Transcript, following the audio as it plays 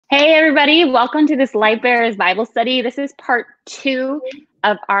Hey, everybody. Welcome to this Light Bearers Bible study. This is part 2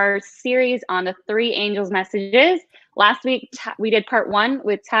 of our series on the three angels' messages. Last week, we did part 1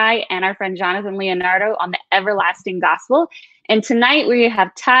 with Ty and our friend Jonathan Leonardo on the everlasting gospel. And tonight we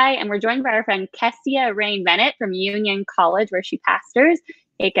have Ty, and we're joined by our friend Kessia Reyne Bennett from Union College, where she pastors.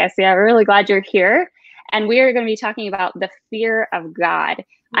 Hey, Kessia, we're really glad you're here. And we are going to be talking about the fear of God.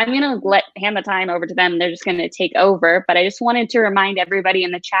 I'm going to hand the time over to them. They're just going to take over. But I just wanted to remind everybody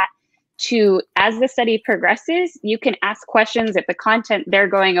in the chat to, as the study progresses, you can ask questions. If the content they're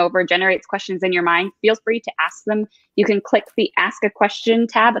going over generates questions in your mind, feel free to ask them. You can click the Ask a Question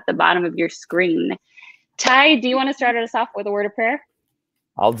tab at the bottom of your screen. Ty, do you want to start us off with a word of prayer?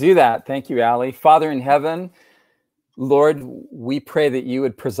 I'll do that. Thank you, Allie. Father in heaven, Lord, we pray that you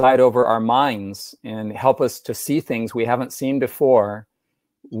would preside over our minds and help us to see things we haven't seen before.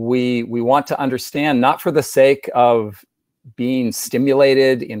 We want to understand, not for the sake of being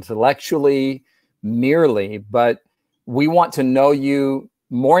stimulated intellectually merely, but we want to know you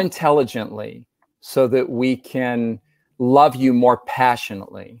more intelligently so that we can love you more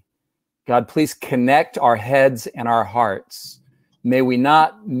passionately. God, please connect our heads and our hearts. May we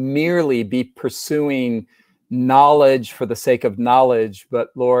not merely be pursuing knowledge for the sake of knowledge, but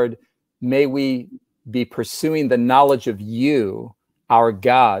Lord, may we be pursuing the knowledge of you, our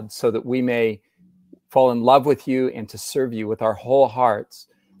God, so that we may fall in love with you and to serve you with our whole hearts.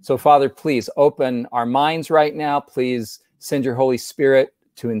 So Father, please open our minds right now. Please send your Holy Spirit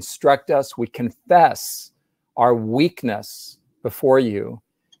to instruct us. We confess our weakness before you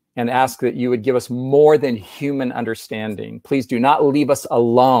and ask that you would give us more than human understanding. Please do not leave us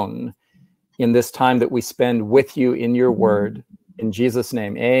alone in this time that we spend with you in your word. In Jesus'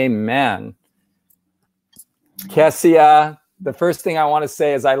 name, amen. Kessia, the first thing I want to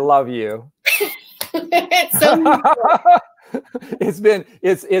say is I love you. It's so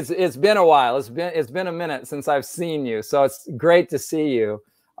it's been a while. It's been a minute since I've seen you, so it's great to see you.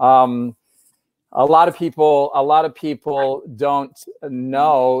 A lot of people don't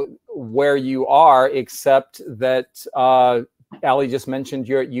know where you are, except that Allie just mentioned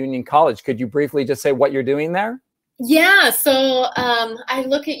you're at Union College. Could you briefly just say what you're doing there? Yeah, so I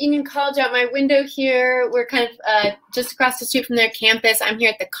look at Union College out my window here. We're kind of just across the street from their campus. I'm here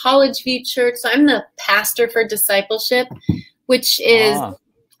at the College View Church, so I'm the pastor for discipleship, which is,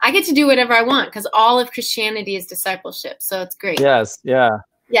 I get to do whatever I want because all of Christianity is discipleship, so it's great. Yes, yeah.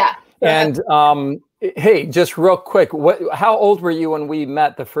 Yeah. And hey, just real quick, how old were you when we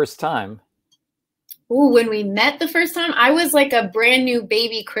met the first time? Ooh, when we met the first time, I was like a brand new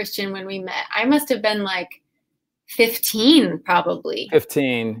baby Christian when we met. I must have been like 15, probably.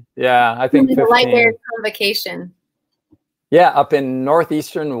 15, yeah, I think 15. Light Bearers Convocation. Yeah, up in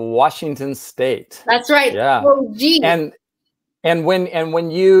northeastern Washington State. That's right. Yeah. Oh, geez. And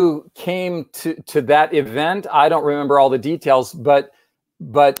when you came to that event, I don't remember all the details, but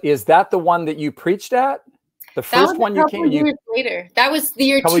is that the one that you preached at? The first one you came? Years later. That was the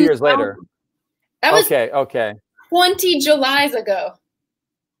year. A couple years later. That was okay. 20 Julys ago.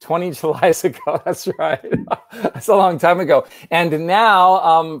 20 Julys ago, that's right. That's a long time ago. And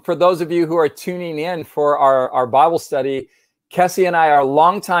now, for those of you who are tuning in for our Bible study, Kessia and I are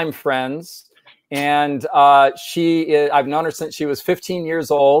longtime friends. And I've known her since she was 15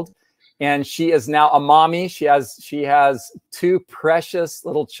 years old. And she is now a mommy. She has 2 precious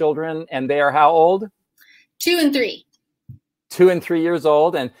little children. And they are how old? 2 and 3. 2 and 3 years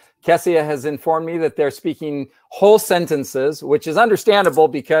old. And Kessia has informed me that they're speaking whole sentences, which is understandable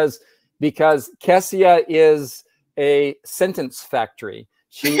because Kessia is a sentence factory.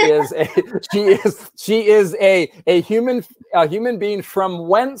 She is a human being from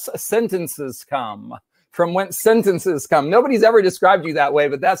whence sentences come. From whence sentences come. Nobody's ever described you that way,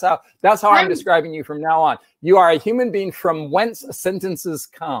 but that's how I'm describing you from now on. You are a human being from whence sentences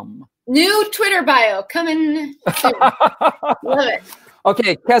come. New Twitter bio coming soon. Love it.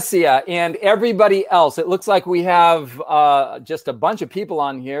 Okay, Kessia and everybody else. It looks like we have just a bunch of people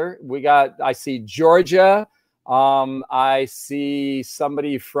on here. I see Georgia. I see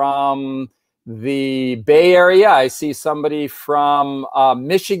somebody from the Bay Area. I see somebody from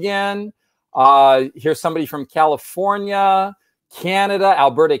Michigan. Here's somebody from California, Canada,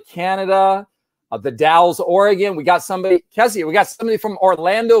 Alberta, Canada. The Dalles, Oregon. We got somebody, Kessia, we got somebody from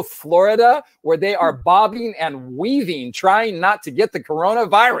Orlando, Florida, where they are bobbing and weaving, trying not to get the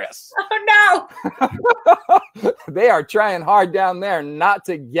coronavirus. Oh, no. They are trying hard down there not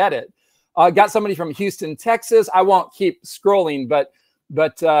to get it. Got somebody from Houston, Texas. I won't keep scrolling, but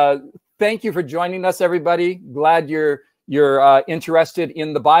thank you for joining us, everybody. Glad you're interested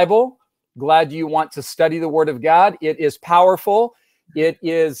in the Bible. Glad you want to study the Word of God. It is powerful. It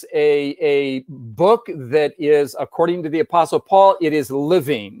is a book that is, according to the Apostle Paul, it is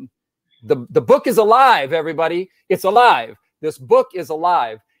living. The book is alive, everybody. It's alive. This book is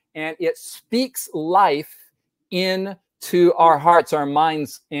alive, and it speaks life into our hearts, our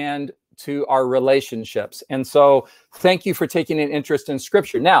minds, and to our relationships. And so thank you for taking an interest in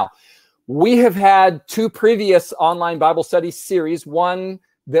Scripture. Now, we have had 2 previous online Bible study series, one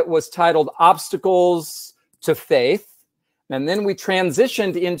that was titled Obstacles to Faith, and then we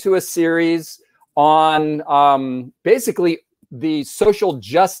transitioned into a series on basically the social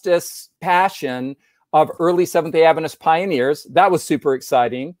justice passion of early Seventh-day Adventist pioneers. That was super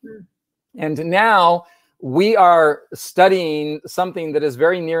exciting. And now we are studying something that is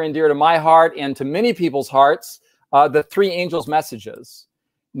very near and dear to my heart and to many people's hearts, the 3 angels' messages.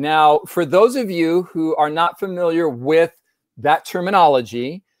 Now, for those of you who are not familiar with that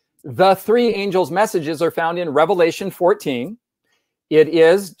terminology, the 3 angels' messages are found in Revelation 14. It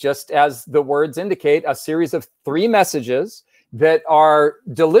is, just as the words indicate, a series of 3 messages that are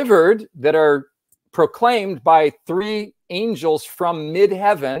delivered, that are proclaimed by 3 angels from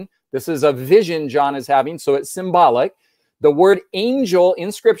mid-heaven. This is a vision John is having, so it's symbolic. The word angel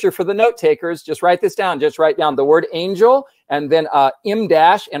in Scripture, for the note takers, just write this down. Just write down the word angel and then M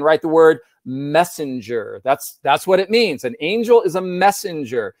dash and write the word messenger. That's what it means. An angel is a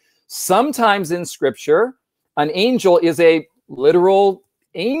messenger. Sometimes in Scripture, an angel is a literal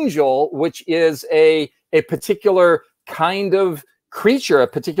angel, which is a particular kind of creature, a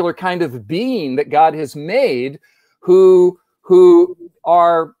particular kind of being that God has made who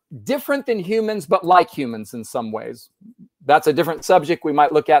are different than humans, but like humans in some ways. That's a different subject we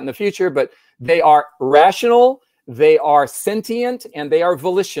might look at in the future, but they are rational, they are sentient, and they are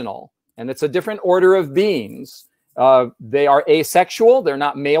volitional. And it's a different order of beings. They are asexual. They're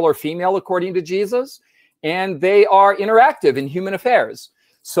not male or female, according to Jesus. And they are interactive in human affairs.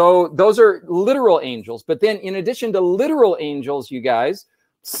 So those are literal angels. But then in addition to literal angels, you guys,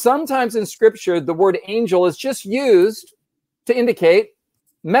 sometimes in Scripture, the word angel is just used to indicate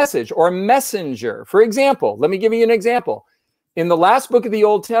message or messenger. For example, let me give you an example. In the last book of the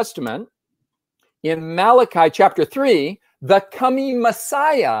Old Testament, in Malachi chapter 3, the coming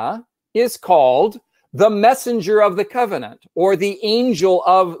Messiah is called the messenger of the covenant or the angel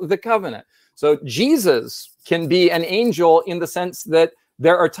of the covenant. So Jesus can be an angel in the sense that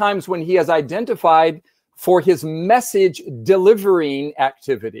there are times when he is identified for his message delivering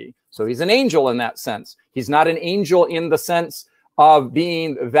activity. So he's an angel in that sense. He's not an angel in the sense of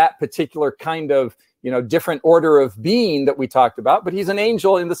being that particular kind of, different order of being that we talked about, but he's an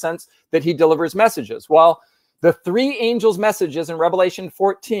angel in the sense that he delivers messages. Well, the 3 angels' messages in Revelation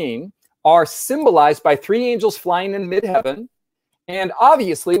 14 are symbolized by 3 angels flying in mid-heaven. And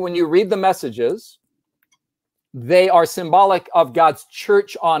obviously, when you read the messages, they are symbolic of God's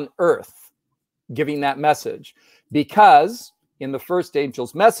church on earth giving that message. Because in the first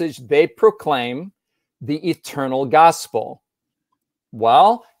angel's message, they proclaim the eternal gospel.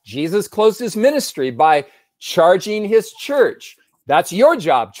 Well, Jesus closed his ministry by charging his church. That's your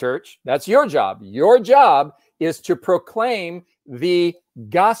job, church. That's your job. Your job is to proclaim the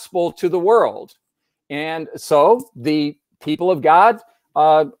gospel to the world. And so the people of God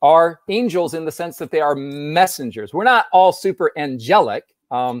are angels in the sense that they are messengers. We're not all super angelic.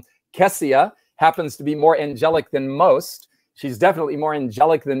 Kessia happens to be more angelic than most. She's definitely more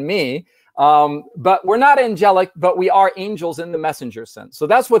angelic than me. But we're not angelic, but we are angels in the messenger sense. So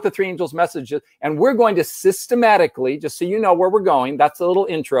that's what the 3 angels' message is. And we're going to systematically, just so you know where we're going, that's a little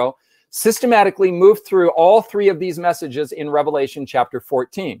intro, systematically move through all 3 of these messages in Revelation chapter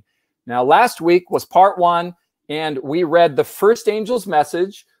 14. Now, last week was part 1, and we read the first angel's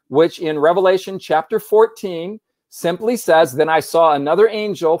message, which in Revelation chapter 14 simply says, "Then I saw another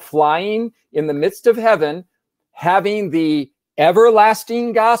angel flying in the midst of heaven, having the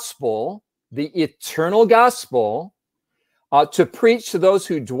everlasting gospel, the eternal gospel, to preach to those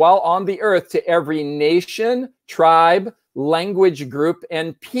who dwell on the earth, to every nation, tribe, language group,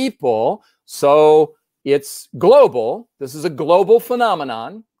 and people." So it's global. This is a global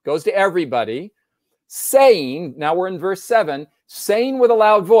phenomenon, goes to everybody. Saying, now we're in verse 7, saying with a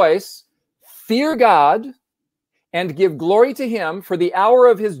loud voice, "Fear God and give glory to him, for the hour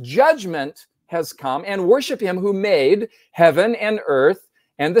of his judgment has come, and worship him who made heaven and earth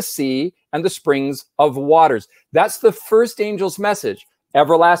and the sea and the springs of waters." That's the first angel's message,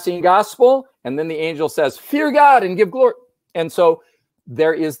 everlasting gospel. And then the angel says, "Fear God and give glory." And so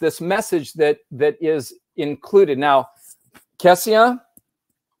there is this message that is included. Now, Kessia,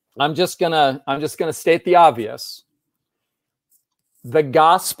 I'm just gonna state the obvious. The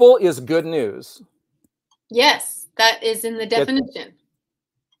gospel is good news. Yes, that is in the definition.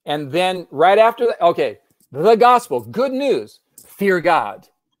 And then right after that, okay, the gospel, good news, fear God.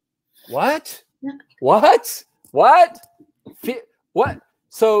 What? What? What? What?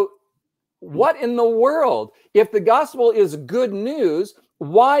 So what in the world? If the gospel is good news,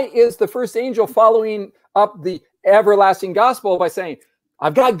 why is the first angel following up the everlasting gospel by saying,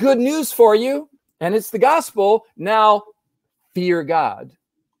 I've got good news for you, and it's the gospel. Now, fear God.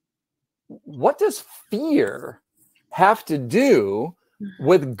 What does fear have to do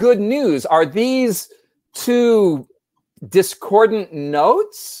with good news? Are these two discordant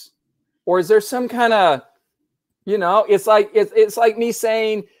notes? Or is there some kind of, it's like me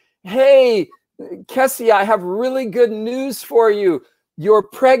saying, hey, Kessia, I have really good news for you. You're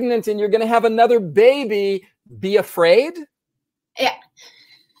pregnant and you're going to have another baby. Be afraid? Yeah.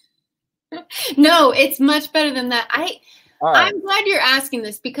 No, it's much better than that. I'm glad you're asking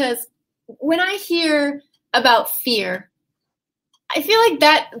this, because when I hear about fear, I feel like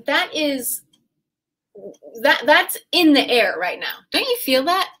that's in the air right now. Don't you feel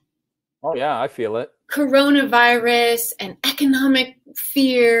that? Oh yeah, I feel it. Coronavirus and economic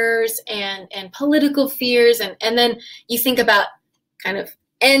fears and political fears, and then you think about kind of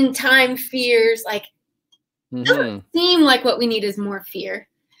end time fears. Like, it doesn't seem like what we need is more fear.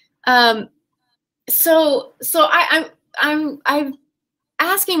 So I'm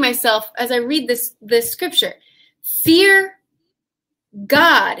asking myself as I read this scripture, fear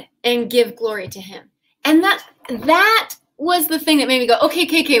God and give glory to Him, and that was the thing that made me go, okay,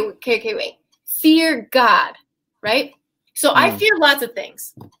 wait. Fear God, right? So I fear lots of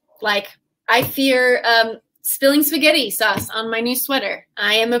things. Like, I fear spilling spaghetti sauce on my new sweater.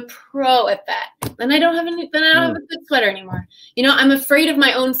 I am a pro at that. Then I don't have a good sweater anymore. I'm afraid of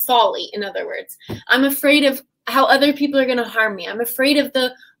my own folly, in other words. I'm afraid of how other people are going to harm me. I'm afraid of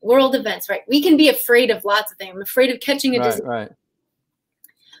the world events, right? We can be afraid of lots of things. I'm afraid of catching a disease. Right.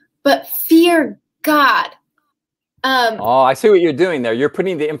 But fear God. I see what you're doing there. You're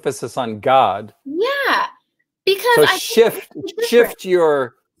putting the emphasis on God. Yeah, because so shift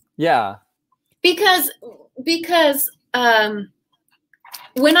your Because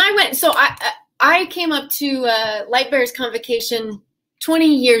when I went, so I came up to Light Bearers Convocation 20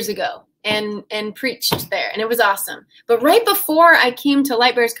 years ago and preached there, and it was awesome. But right before I came to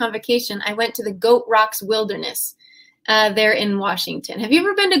Light Bearers Convocation, I went to the Goat Rocks Wilderness there in Washington. Have you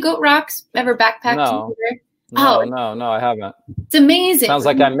ever been to Goat Rocks? Ever backpacked? No. No, I haven't. It's amazing. Sounds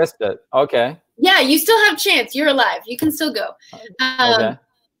like I missed it. Okay. Yeah, you still have a chance. You're alive. You can still go. Okay.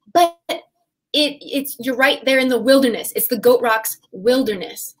 But it's you're right there in the wilderness. It's the Goat Rocks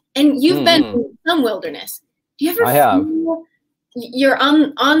Wilderness, and you've been in some wilderness. Do you ever? I have. You're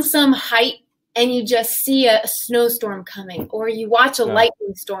on some height and you just see a snowstorm coming, or you watch a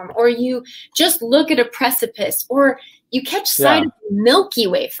lightning storm, or you just look at a precipice, or you catch sight of the Milky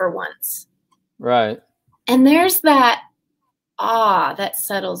Way for once. Right. And there's that awe that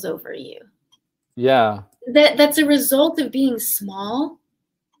settles over you. Yeah. That's a result of being small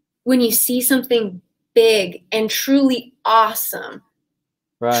when you see something big and truly awesome.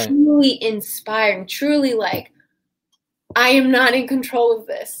 Right. Truly inspiring, truly like, I am not in control of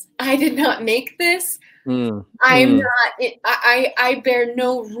this. I did not make this. I am not, I bear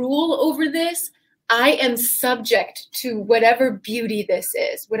no rule over this. I am subject to whatever beauty this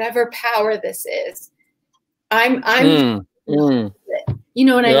is, whatever power this is. You know what I mean?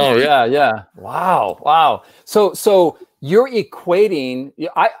 Oh, yeah. Wow. So you're equating,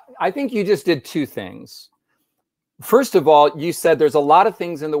 I think you just did two things. First of all, you said there's a lot of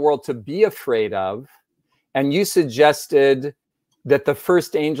things in the world to be afraid of. And you suggested that the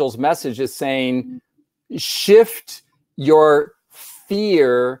first angel's message is saying, shift your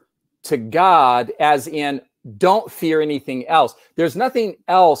fear to God, as in, don't fear anything else. There's nothing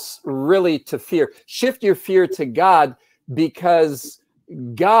else really to fear. Shift your fear to God, because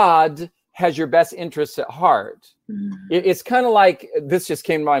God has your best interests at heart. It's kind of like, this just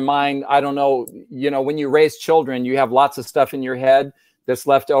came to my mind. I don't know, when you raise children, you have lots of stuff in your head that's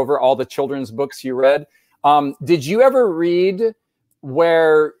left over, all the children's books you read. Did you ever read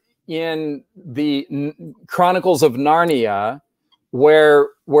where in the Chronicles of Narnia, where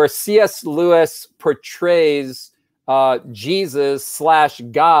C.S. Lewis portrays Jesus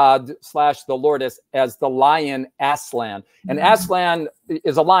 / God / the Lord as the lion Aslan? And Aslan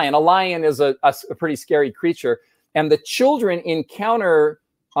is a lion. A lion is a pretty scary creature. And the children encounter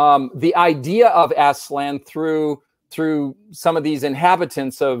the idea of Aslan through some of these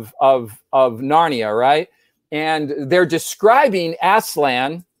inhabitants of Narnia, right? And they're describing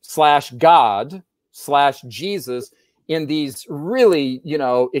Aslan / God / Jesus in these really,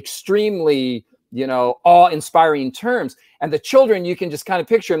 extremely you know, awe-inspiring terms. And the children, you can just kind of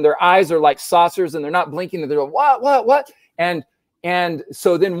picture them. Their eyes are like saucers and they're not blinking. And they're going, what? And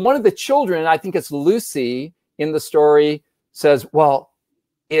so then one of the children, I think it's Lucy in the story, says, well,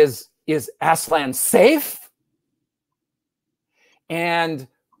 is Aslan safe? And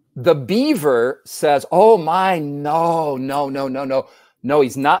the beaver says, oh my, no,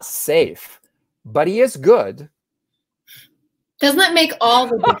 he's not safe, but he is good. Doesn't that make all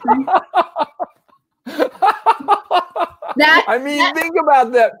the difference? Think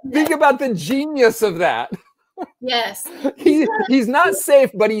about that. Think about the genius of that. Yes. He's not safe,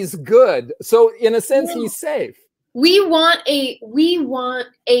 but he's good. So in a sense, he's safe. We want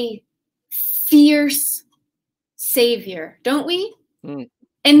a fierce savior, don't we?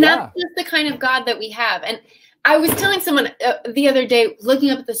 And that's just the kind of God that we have. And I was telling someone the other day,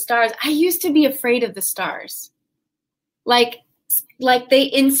 looking up at the stars, I used to be afraid of the stars. Like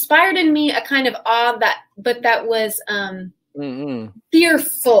they inspired in me a kind of awe but that was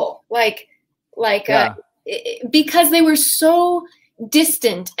fearful, because they were so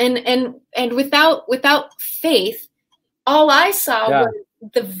distant and without faith. All I saw was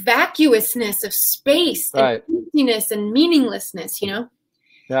the vacuousness of space and emptiness and meaninglessness, you know?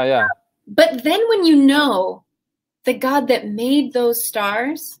 Yeah. But then when you know the God that made those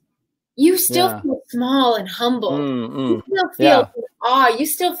stars, you still feel small and humble. You still feel awe. You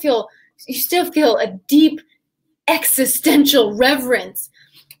still feel a deep existential reverence.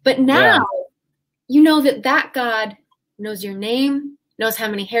 But now you know that God knows your name, knows how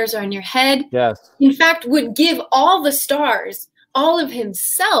many hairs are on your head. Yes. In fact, would give all the stars, all of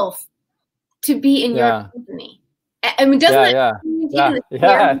himself, to be in your company. I mean, doesn't that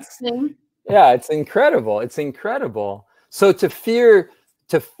it's incredible. It's incredible. So to fear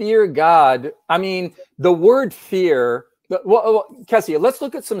God, I mean, the word fear. Well, Kessia, let's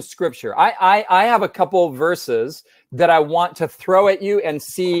look at some scripture. I have a couple of verses that I want to throw at you and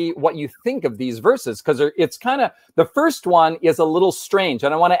see what you think of these verses, because it's kind of, the first one is a little strange.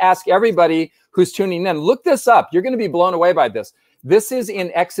 And I want to ask everybody who's tuning in, look this up. You're going to be blown away by this. This is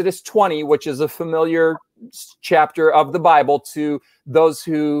in Exodus 20, which is a familiar chapter of the Bible to those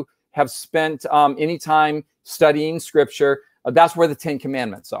who have spent any time studying scripture. That's where the 10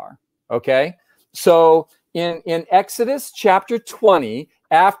 Commandments are. Okay. So in Exodus chapter 20,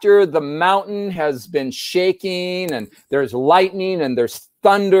 after the mountain has been shaking and there's lightning and there's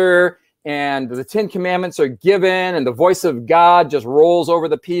thunder and the 10 Commandments are given and the voice of God just rolls over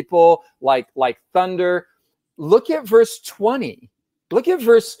the people like thunder. Look at verse 20. Look at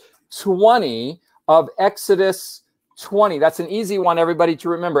verse 20 of Exodus 20. That's an easy one, everybody, to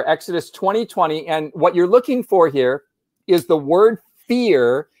remember. Exodus 20:20. And what you're looking for here is the word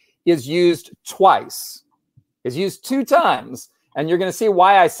fear is used twice. It's used 2 times. And you're going to see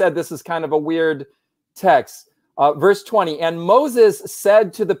why I said this is kind of a weird text. Verse 20, and Moses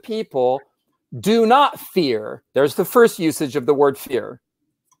said to the people, do not fear. There's the first usage of the word fear.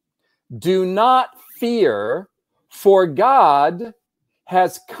 Do not fear, for God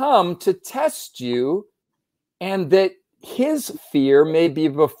has come to test you, and that his fear may be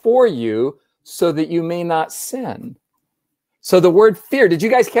before you, so that you may not sin. So the word fear, did you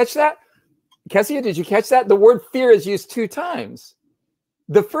guys catch that? Kessia, did you catch that? The word fear is used 2 times.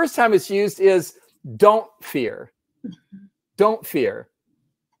 The first time it's used is don't fear. Don't fear.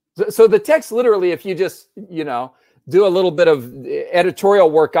 So the text literally, if you just, do a little bit of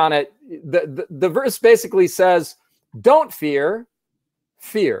editorial work on it, the verse basically says, don't fear,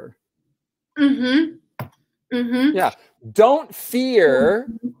 fear. Yeah. Don't fear.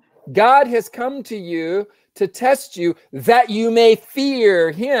 God has come to you to test you, that you may fear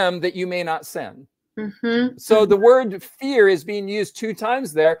him, that you may not sin. So the word fear is being used 2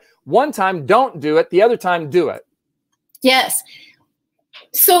 times there. One time, don't do it. The other time, do it. Yes.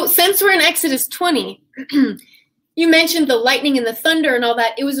 So since we're in Exodus 20, you mentioned the lightning and the thunder and all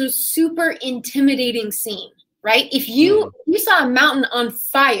that. It was a super intimidating scene, right? If you saw a mountain on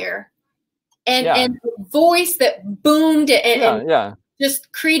fire and a voice that boomed and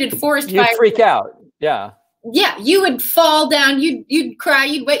just created forest fire. You'd freak out. Yeah. Yeah, you would fall down, you'd cry,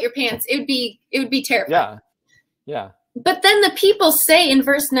 you'd wet your pants. It would be terrifying. Yeah. But then the people say in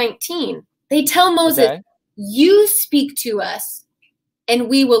verse 19, they tell Moses, you speak to us and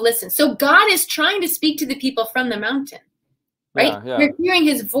we will listen. So God is trying to speak to the people from the mountain, right? They're hearing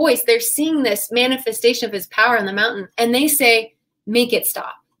his voice. They're seeing this manifestation of his power on the mountain, and they say, make it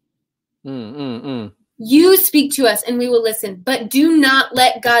stop. You speak to us and we will listen, but do not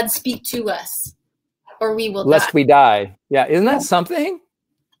let God speak to us, or we will lest we die. Yeah. Isn't that something?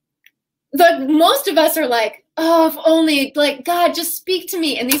 most of us are like, oh, if only, like, God, just speak to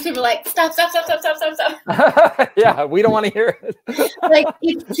me. And these people are like, stop. Yeah, we don't want to hear it. Like,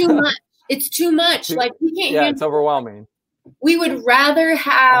 it's too much. It's too much. Like, we can't hear. Yeah, it's overwhelming. We would rather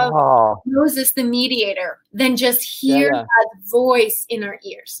have Moses, the mediator, than just hear God's voice in our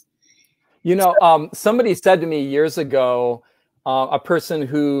ears. You know, somebody said to me years ago, a person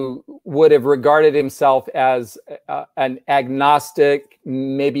who would have regarded himself as an agnostic,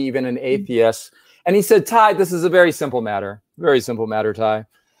 maybe even an atheist. And he said, Ty, this is a very simple matter. Very simple matter, Ty.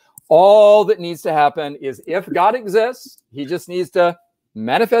 All that needs to happen is if God exists, he just needs to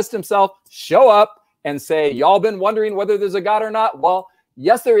manifest himself, show up, and say, y'all been wondering whether there's a God or not? Well,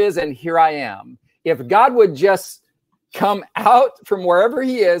 yes, there is, and here I am. If God would just come out from wherever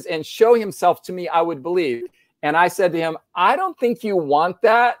he is and show himself to me, I would believe. And I said to him, I don't think you want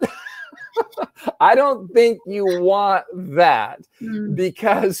that. I don't think you want that.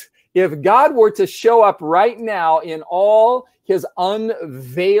 Because if God were to show up right now in all his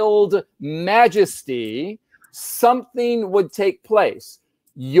unveiled majesty, something would take place.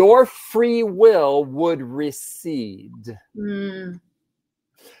 Your free will would recede.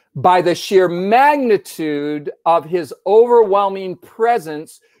 By the sheer magnitude of his overwhelming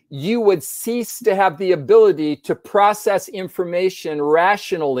presence, you would cease to have the ability to process information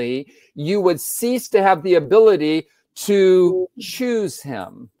rationally. You would cease to have the ability to choose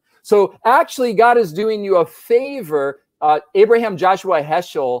him. So actually, God is doing you a favor. Abraham Joshua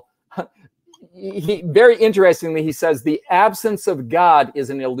Heschel, he very interestingly, he says, the absence of God is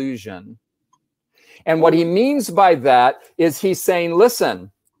an illusion. And what he means by that is he's saying,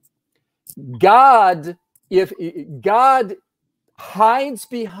 listen, God, if God hides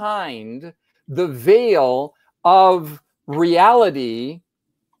behind the veil of reality,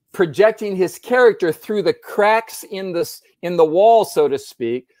 projecting his character through the cracks in the wall, so to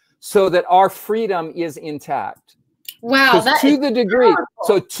speak, so that our freedom is intact. Wow, to the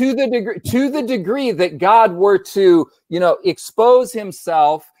degree that God were to, expose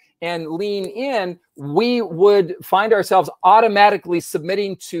himself and lean in, we would find ourselves automatically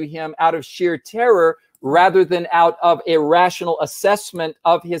submitting to him out of sheer terror rather than out of a rational assessment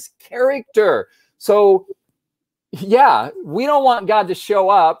of his character. So, yeah, we don't want God to show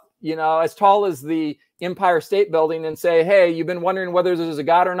up, as tall as the Empire State Building and say, hey, you've been wondering whether there's a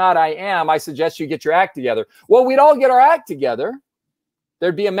God or not. I am. I suggest you get your act together. Well, we'd all get our act together.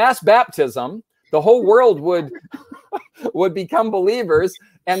 There'd be a mass baptism. The whole world would become believers.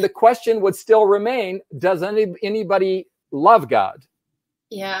 And the question would still remain, does anybody love God?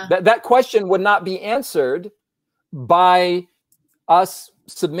 Yeah. That question would not be answered by us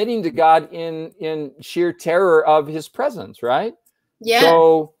submitting to God in sheer terror of his presence, right? Yeah.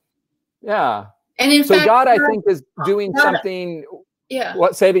 So, yeah. And in fact, God, I think, is doing something. Yeah.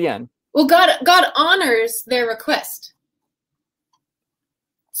 What? Say it again. Well, God honors their request.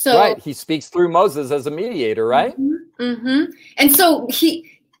 So right, he speaks through Moses as a mediator, right? And so he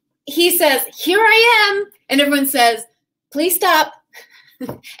says, "Here I am," and everyone says, "Please stop."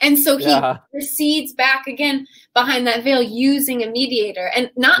 And so he recedes back again behind that veil using a mediator, and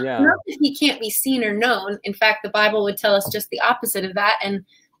not that he can't be seen or known. In fact, the Bible would tell us just the opposite of that, and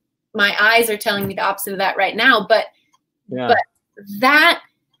my eyes are telling me the opposite of that right now. But that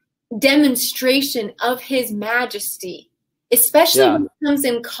demonstration of his majesty, especially when it comes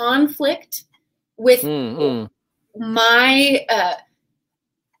in conflict with my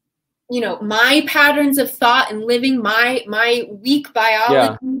my patterns of thought and living, my weak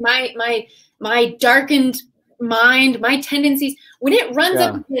biology, my darkened mind, my tendencies, when it runs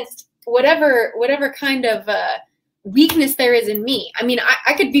up against whatever kind of weakness there is in me. I mean,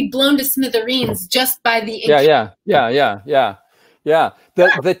 I could be blown to smithereens just by the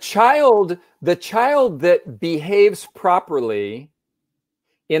The child that behaves properly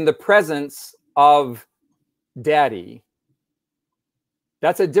in the presence of daddy,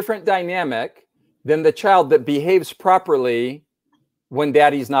 that's a different dynamic than the child that behaves properly when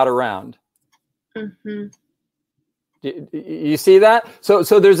daddy's not around. You see that? So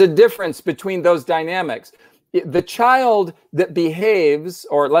there's a difference between those dynamics. The child that behaves,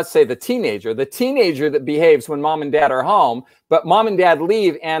 or let's say the teenager that behaves when mom and dad are home, but mom and dad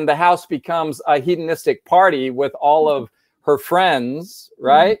leave and the house becomes a hedonistic party with all of her friends,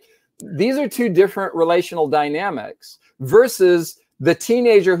 right? These are two different relational dynamics versus the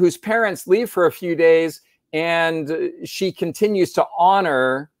teenager whose parents leave for a few days and she continues to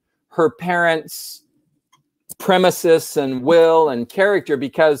honor her parents' premises and will and character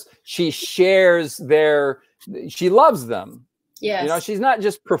because she shares she loves them. Yes. She's not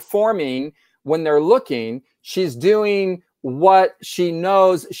just performing when they're looking. She's doing what she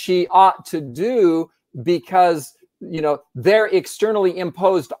knows she ought to do because, you know, their externally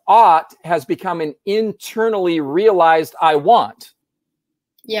imposed ought has become an internally realized I want.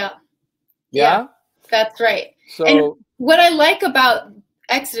 Yeah. Yeah? That's right. So, and what I like about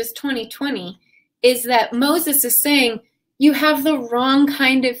Exodus 20:20 is that Moses is saying, you have the wrong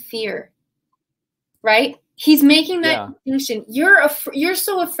kind of fear, right? He's making that distinction. You're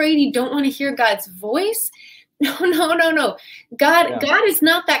so afraid you don't want to hear God's voice. No. God is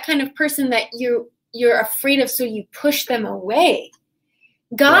not that kind of person that you're afraid of, so you push them away.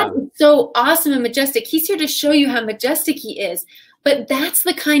 God is so awesome and majestic. He's here to show you how majestic he is. But that's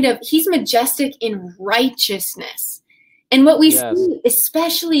the kind of, he's majestic in righteousness. And what we see,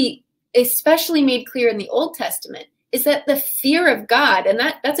 especially made clear in the Old Testament, is that the fear of God, and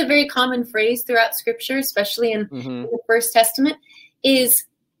that's a very common phrase throughout Scripture, especially in the First Testament, is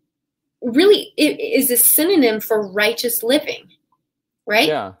really, it is a synonym for righteous living, right?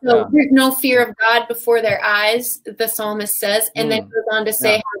 So there's no fear of God before their eyes, the psalmist says, and then goes on to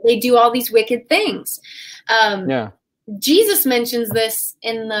say how they do all these wicked things. Jesus mentions this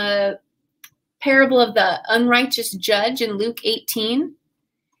in the parable of the unrighteous judge in Luke 18.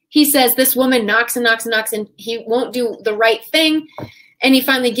 He says this woman knocks and knocks and knocks, and he won't do the right thing, and he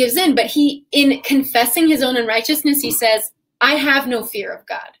finally gives in. But he, in confessing his own unrighteousness, he says, I have no fear of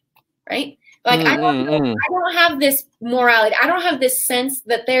God, right? Like, I don't have this morality. I don't have this sense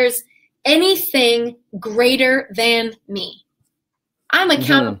that there's anything greater than me. I'm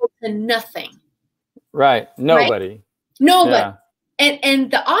accountable to nothing. Right. Nobody. Right? Nobody. Yeah. And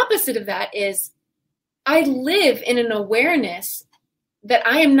the opposite of that is I live in an awareness that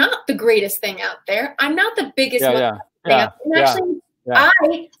I am not the greatest thing out there. I'm not the biggest thing out there. And actually,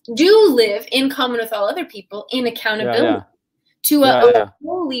 I do live in common with all other people in accountability to a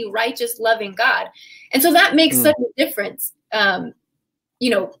holy, righteous, loving God. And so that makes such a difference. You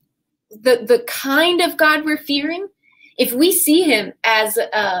know, the kind of God we're fearing, if we see him as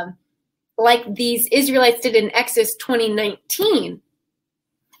like these Israelites did in Exodus 20:19,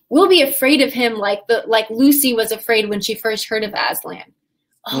 we'll be afraid of him like Lucy was afraid when she first heard of Aslan.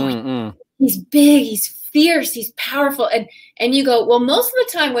 Oh, he's big, he's fierce, he's powerful. And you go, well, most of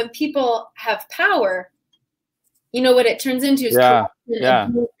the time when people have power, you know what it turns into is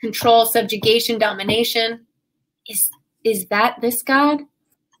corruption, control, subjugation, domination. Is that this God?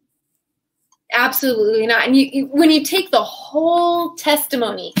 Absolutely not. And when you take the whole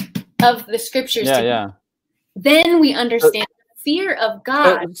testimony of the scriptures together, then we understand the fear of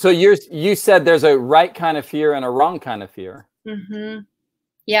God. So you said there's a right kind of fear and a wrong kind of fear.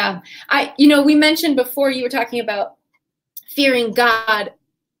 Yeah. We mentioned before, you were talking about fearing God.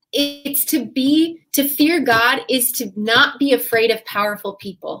 It's to fear God is to not be afraid of powerful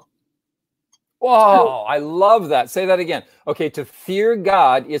people. Whoa, I love that. Say that again. Okay, to fear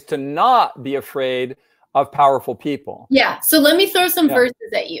God is to not be afraid of powerful people. Yeah. So let me throw some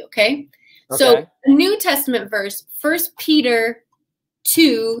verses at you, okay? So a New Testament verse, 1 Peter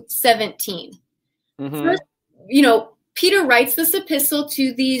 2:17. First, Peter writes this epistle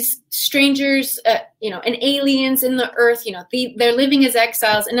to these strangers, and aliens in the earth. They're living as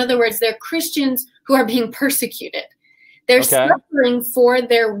exiles. In other words, they're Christians who are being persecuted. They're suffering for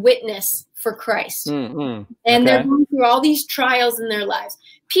their witness for Christ. And they're going through all these trials in their lives.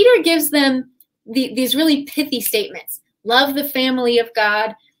 Peter gives them these really pithy statements. Love the family of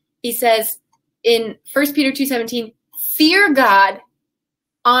God. He says in 1 Peter 2:17, fear God,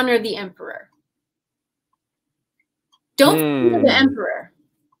 honor the emperor. Don't fear the emperor.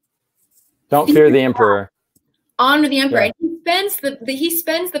 Don't fear the emperor. Honor the emperor. Yeah. And he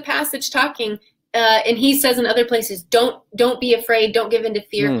spends the passage talking, and he says in other places, don't be afraid, don't give in to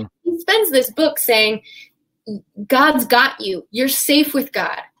fear. He spends this book saying, God's got you. You're safe with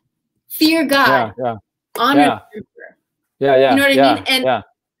God. Fear God. Honor the emperor. You know what I mean?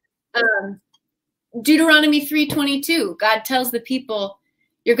 And Deuteronomy 3:22, God tells the people,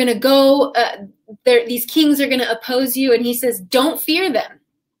 you're going to go, these kings are going to oppose you. And he says, don't fear them,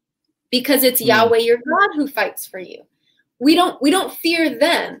 because it's Yahweh your God who fights for you. We don't fear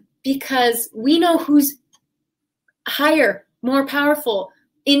them because we know who's higher, more powerful,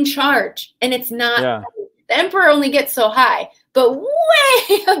 in charge. And it's not, the emperor only gets so high, but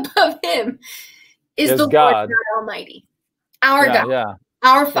way above him is the God. Lord God Almighty, our God,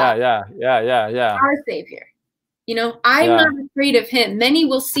 our Father, our Savior. I'm not afraid of him. Many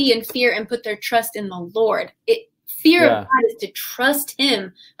will see and fear and put their trust in the Lord. Fear of God is to trust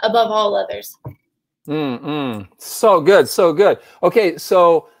him above all others. So good, so good. Okay,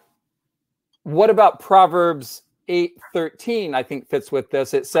 so what about Proverbs 8:13? I think fits with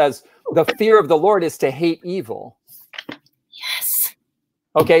this. It says, the fear of the Lord is to hate evil.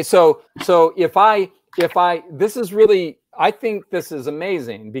 Okay, so if I this is really, I think this is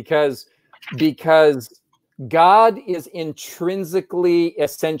amazing because God is intrinsically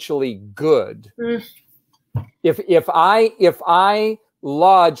essentially good. Mm. If I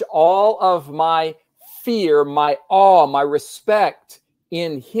lodge all of my fear, my awe, my respect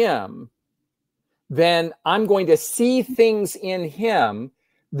in him, then I'm going to see things in him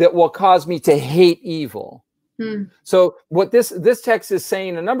that will cause me to hate evil. So what this text is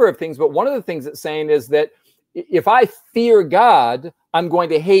saying a number of things, but one of the things it's saying is that if I fear God, I'm going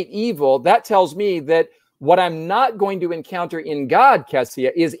to hate evil. That tells me that what I'm not going to encounter in God,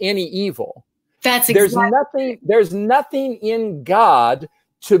 Kessia, is any evil. That's exactly. There's nothing in God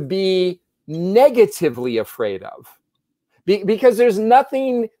to be negatively afraid of, because there's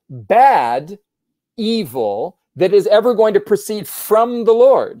nothing bad, evil that is ever going to proceed from the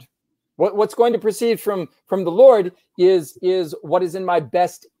Lord. What's going to proceed from the Lord is what is in my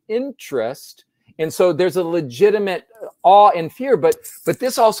best interest. And so there's a legitimate awe and fear, but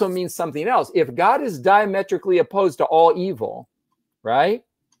this also means something else. If God is diametrically opposed to all evil, right,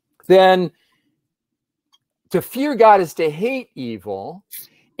 then to fear God is to hate evil.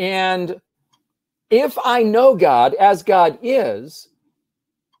 And if I know God as God is,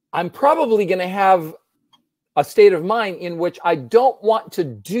 I'm probably going to have a state of mind in which I don't want to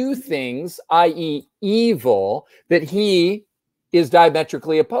do things, i.e. evil, that he is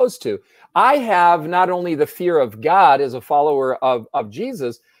diametrically opposed to. I have not only the fear of God as a follower of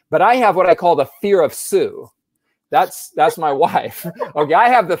Jesus, but I have what I call the fear of Sue. That's my wife. Okay, I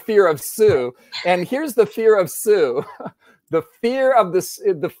have the fear of Sue. And here's the fear of Sue. The fear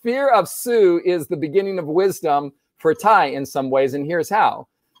of Sue is the beginning of wisdom for Ty in some ways, and here's how.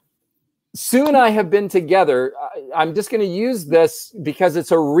 Sue and I have been together. I'm just going to use this because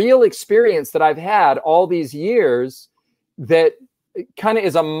it's a real experience that I've had all these years that kind of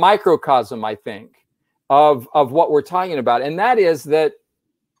is a microcosm, I think, of what we're talking about. And that is that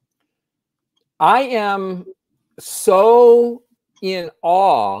I am so in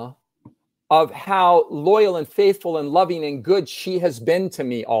awe of how loyal and faithful and loving and good she has been to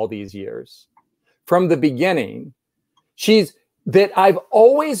me all these years. From the beginning, that I've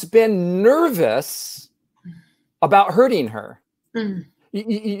always been nervous about hurting her.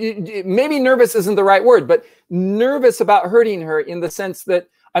 Maybe nervous isn't the right word, but nervous about hurting her in the sense that,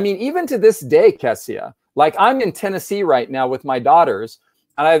 I mean, even to this day, Kessia, like I'm in Tennessee right now with my daughters,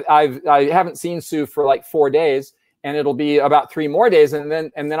 and I haven't seen Sue for like 4 days, and it'll be about 3 more days, and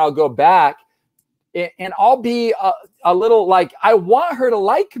then I'll go back, and I'll be a little like, I want her to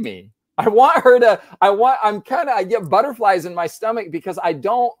like me. I get butterflies in my stomach because I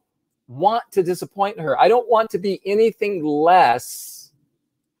don't want to disappoint her. I don't want to be anything less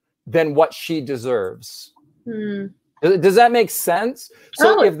than what she deserves. Does that make sense?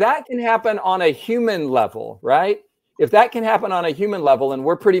 So if that can happen on a human level, right? If that can happen on a human level, and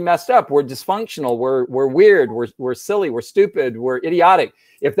we're pretty messed up, we're dysfunctional, we're weird, we're silly, we're stupid, we're idiotic.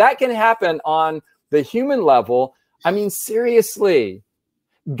 If that can happen on the human level, I mean, seriously,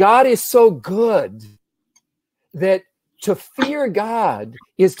 God is so good that to fear God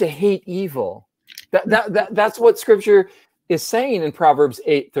is to hate evil. That's what Scripture is saying in Proverbs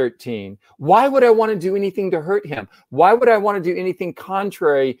 8:13. Why would I want to do anything to hurt him? Why would I want to do anything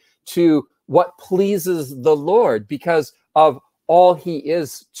contrary to what pleases the Lord? Because of all he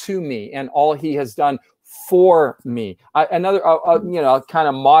is to me and all he has done for me. Another kind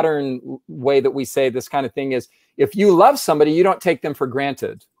of modern way that we say this kind of thing is, if you love somebody, you don't take them for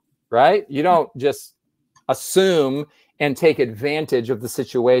granted, right? You don't just assume and take advantage of the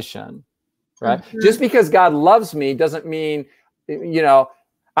situation, right? Just because God loves me doesn't mean,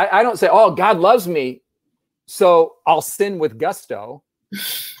 I don't say, oh, God loves me, so I'll sin with gusto.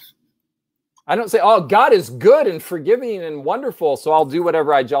 I don't say, oh, God is good and forgiving and wonderful, so I'll do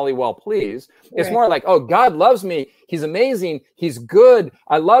whatever I jolly well please. It's more like, oh, God loves me. He's amazing. He's good.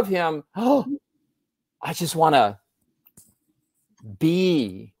 I love him. Oh, I just want to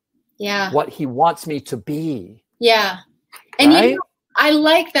be what he wants me to be. Yeah. And right? I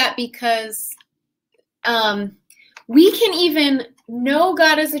like that because we can even know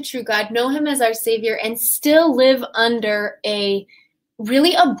God as a true God, know him as our Savior, and still live under a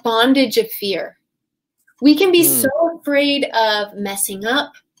bondage of fear. We can be so afraid of messing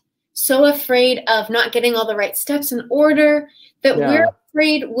up, so afraid of not getting all the right steps in order, that we're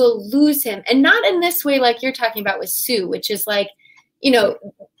afraid we'll lose him. And not in this way like you're talking about with Sue, which is like,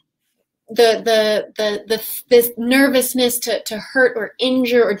 this nervousness to hurt or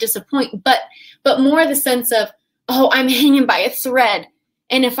injure or disappoint, but more the sense of, oh, I'm hanging by a thread,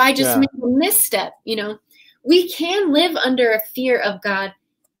 and if I just make a misstep, we can live under a fear of God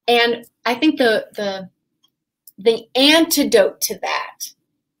And I think the antidote to that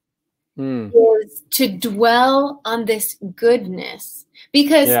is to dwell on this goodness.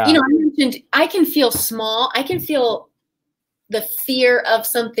 Because, you know, I mentioned I can feel small. I can feel the fear of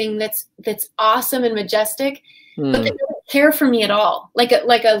something that's awesome and majestic, but they don't care for me at all. Like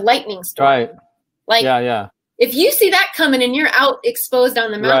a lightning storm. Right. Like, if you see that coming and you're out exposed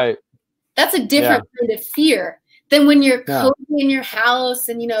on the mountain, that's a different kind of fear than when you're cozy in your house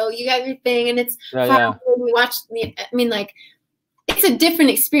and, you know, you got your thing and it's hot and you watch. I mean, like, it's a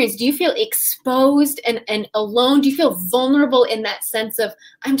different experience. Do you feel exposed and alone? Do you feel vulnerable in that sense of,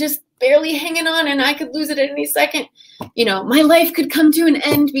 I'm just barely hanging on and I could lose it at any second? You know, my life could come to an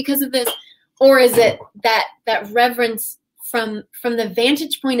end because of this. Or is it that reverence from the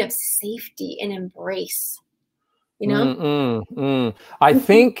vantage point of safety and embrace? You know? I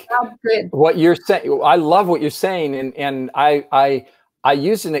think what you're saying, I love what you're saying. And I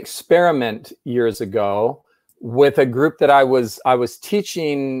used an experiment years ago with a group that I was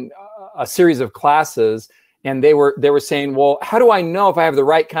teaching a series of classes, and they were saying, well, how do I know if I have the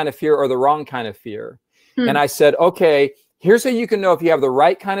right kind of fear or the wrong kind of fear? And I said, okay, here's how you can know if you have the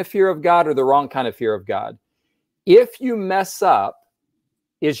right kind of fear of God or the wrong kind of fear of God. If you mess up,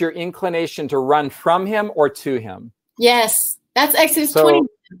 is your inclination to run from him or to him? Yes. That's Exodus 20.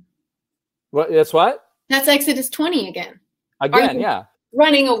 What? That's what? That's Exodus 20 again. Again,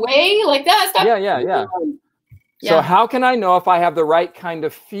 running away like that? Stop. Yeah. So how can I know if I have the right kind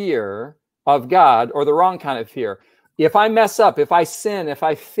of fear of God or the wrong kind of fear? If I mess up, if I sin, if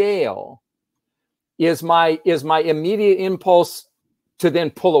I fail, is my immediate impulse to then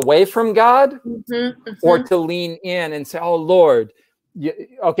pull away from God or to lean in and say, oh, Lord,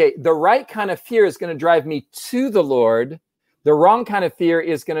 okay, the right kind of fear is going to drive me to the Lord. The wrong kind of fear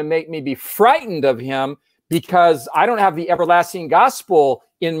is going to make me be frightened of him because I don't have the everlasting gospel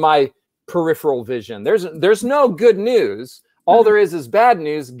in my peripheral vision. There's no good news. All there is bad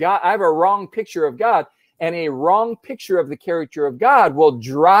news. God, I have a wrong picture of God, and a wrong picture of the character of God will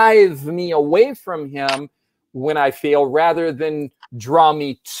drive me away from him when I fail rather than draw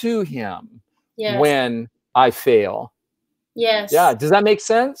me to him when I fail. Yes. Yeah. Does that make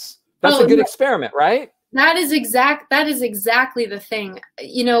sense? That's a good experiment, right? That is exactly the thing.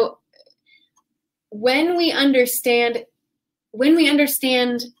 You know, when we understand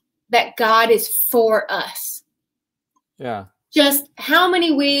that God is for us. Yeah. Just how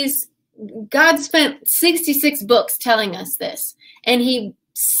many ways God spent 66 books telling us this, and he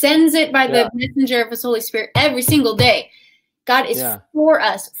sends it by the messenger of his Holy Spirit every single day. God is for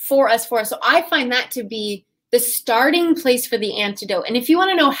us. So I find that to be the starting place for the antidote. And if you want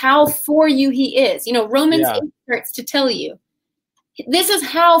to know how for you he is, you know, Romans 8 starts to tell you, this is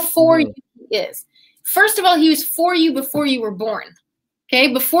how for you he is. First of all, he was for you before you were born.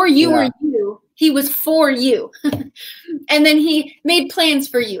 Okay, before you were you, he was for you. And then he made plans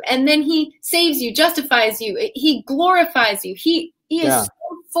for you. And then he saves you, justifies you. He glorifies you. He is so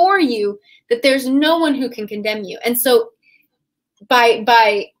for you that there's no one who can condemn you. And so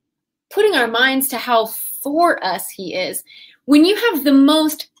by putting our minds to how for us he is, when you have the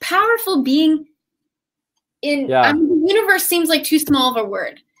most powerful being in, I mean, the universe seems like too small of a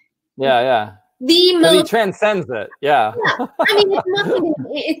word. The most, he transcends it. I mean, it's nothing.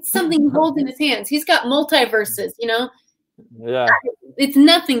 It's something he holds in his hands. He's got multiverses, you know. It's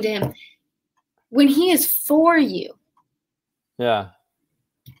nothing to him. When he is for you. And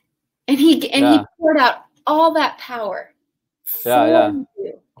he poured out all that power. For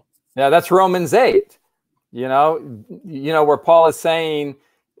you. That's Romans 8. You know, where Paul is saying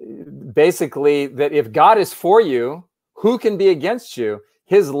basically that if God is for you, who can be against you?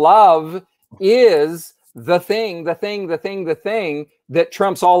 His love is the thing that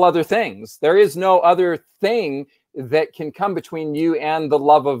trumps all other things. There is no other thing that can come between you and the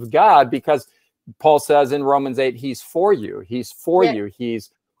love of God, because Paul says in Romans 8, he's for you. He's for you.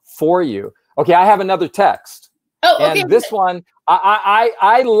 He's for you. Okay, I have another text. And this one,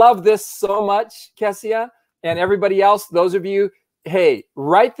 I love this so much, Kessia, and everybody else, those of you, hey,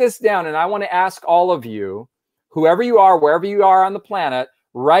 write this down. And I want to ask all of you, whoever you are, wherever you are on the planet,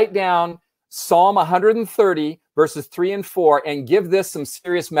 write down Psalm 130, verses 3 and 4, and give this some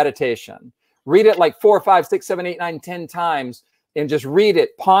serious meditation. Read it like 4, 5, 6, 7, 8, 9, 10 times, and just read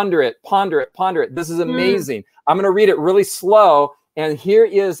it, ponder it, ponder it, ponder it. This is amazing. I'm going to read it really slow. And here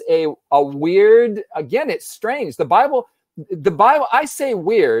is a weird, again, it's strange. The Bible, I say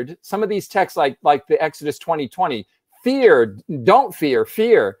weird. Some of these texts, like the Exodus 20:20, fear, don't fear,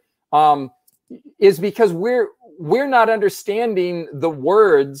 fear, is because we're not understanding the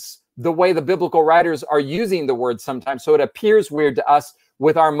words the way the biblical writers are using the words sometimes. So it appears weird to us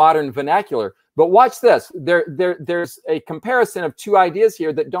with our modern vernacular. But watch this. There's a comparison of two ideas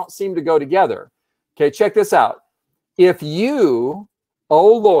here that don't seem to go together. Okay, check this out. If you,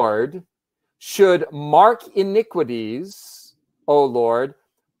 O Lord, should mark iniquities, O Lord,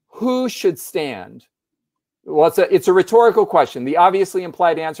 who should stand? Well, it's a rhetorical question. The obviously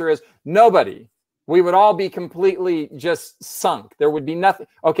implied answer is nobody. We would all be completely just sunk. There would be nothing.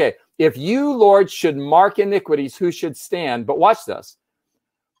 Okay, if you, Lord, should mark iniquities, who should stand? But watch this.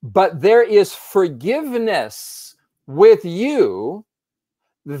 But there is forgiveness with you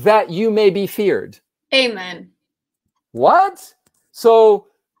that you may be feared. Amen. What? So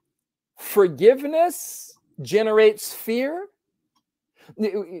forgiveness generates fear?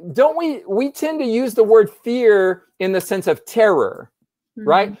 Don't we tend to use the word fear in the sense of terror,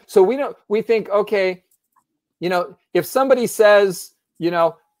 right? So we think, okay, if somebody says,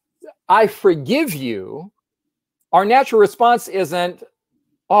 I forgive you, our natural response isn't,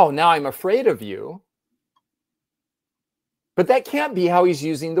 oh, now I'm afraid of you. But that can't be how he's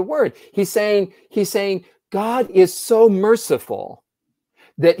using the word. He's saying, God is so merciful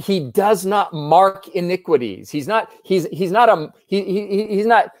that he does not mark iniquities. He's not got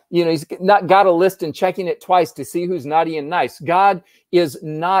a list and checking it twice to see who's naughty and nice. God is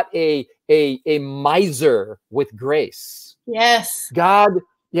not a miser with grace. Yes. God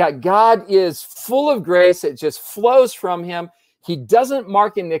is full of grace. It just flows from him. He doesn't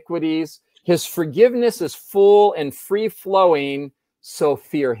mark iniquities. His forgiveness is full and free flowing. So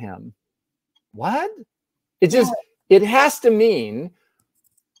fear him. What? It has to mean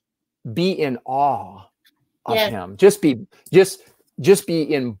be in awe of him. Just be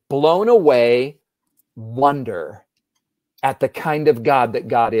in blown away wonder at the kind of God that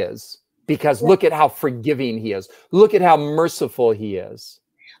God is. Because look at how forgiving he is. Look at how merciful he is.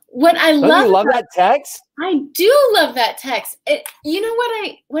 What I Don't love you love that text? I do love that text.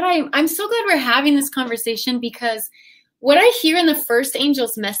 I'm so glad we're having this conversation, because what I hear in the first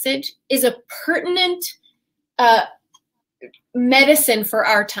angel's message is a pertinent medicine for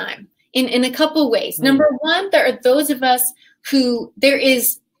our time in a couple ways. Number one, there are those of us who there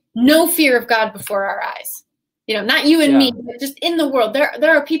is no fear of God before our eyes. Not you and me, but just in the world.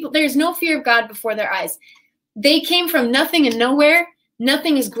 There are people, there's no fear of God before their eyes. They came from nothing and nowhere.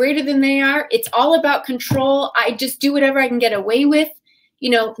 Nothing is greater than they are. It's all about control. I just do whatever I can get away with.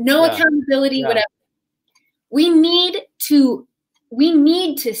 No accountability, whatever. We need to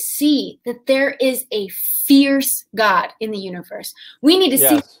see that there is a fierce God in the universe. We need to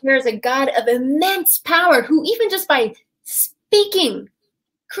see that there is a God of immense power who, even just by speaking,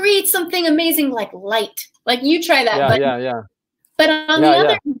 creates something amazing like light. Like, you try that. But on the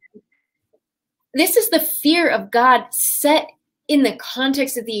other hand, this is the fear of God set in the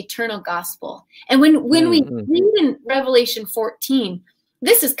context of the eternal gospel. And when we read in Revelation 14,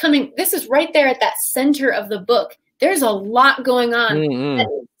 this is right there at that center of the book. There's a lot going on that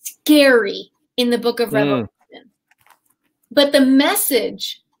is scary in the book of Revelation. But the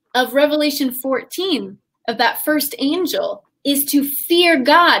message of Revelation 14, of that first angel, is to fear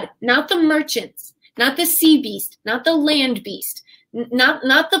God, not the merchants, not the sea beast, not the land beast, not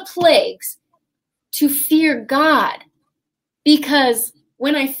the plagues, to fear God. Because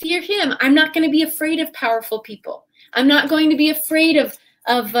when I fear him, I'm not going to be afraid of powerful people. I'm not going to be afraid of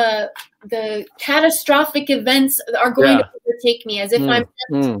the catastrophic events that are going to overtake me, as if I'm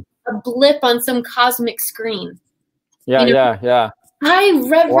a blip on some cosmic screen. I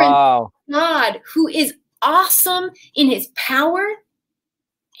reverence God, who is awesome in his power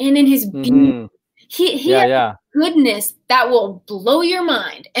and in his beauty. He has goodness that will blow your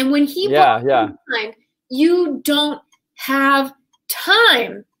mind. And when he blows your mind, you don't have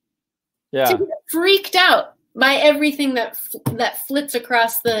time to get freaked out by everything that flits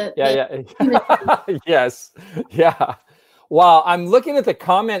across the Wow, I'm looking at the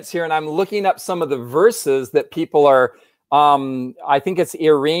comments here, and I'm looking up some of the verses that people are I think it's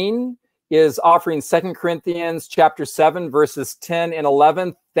Reyne is offering 2 Corinthians chapter 7 verses 10 and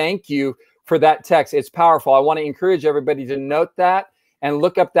 11. Thank you for that text. It's powerful. I want to encourage everybody to note that and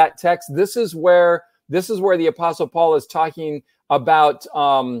look up that text. This is where the Apostle Paul is talking about,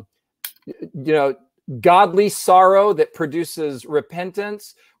 godly sorrow that produces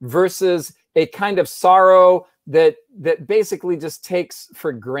repentance versus a kind of sorrow that basically just takes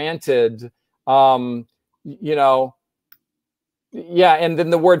for granted, and then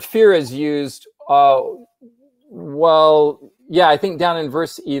the word fear is used. I think down in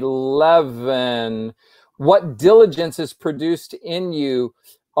verse 11, what diligence is produced in you,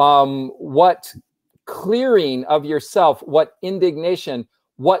 what clearing of yourself, what indignation,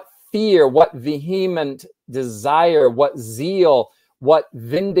 what fear, what vehement desire, what zeal, what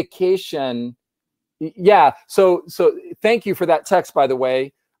vindication. Yeah. So thank you for that text, by the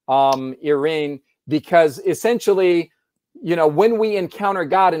way, Reyne, because essentially, you know, when we encounter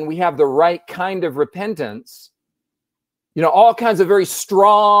God and we have the right kind of repentance, you know, all kinds of very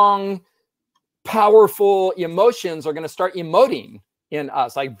strong, powerful emotions are going to start emoting in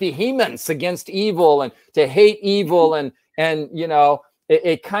us, like vehemence against evil and to hate evil, and you know,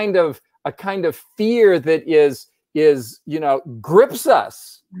 a kind of fear that is you know, grips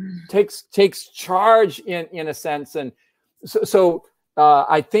us, takes charge in a sense. And so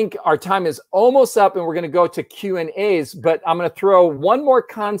I think our time is almost up, and we're going to go to Q&As, but I'm going to throw one more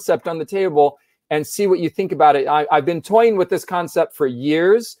concept on the table and see what you think about it. I've been toying with this concept for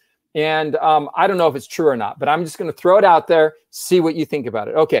years, and I don't know if it's true or not, but I'm just going to throw it out there, see what you think about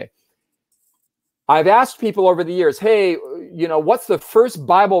it. Okay. I've asked people over the years, hey, you know, what's the first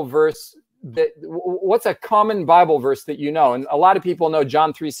Bible verse what's a common Bible verse that you know? And a lot of people know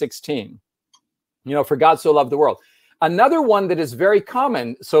John 3:16, you know, for God so loved the world. Another one that is very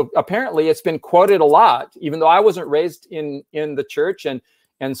common, so apparently it's been quoted a lot, even though I wasn't raised in the church, and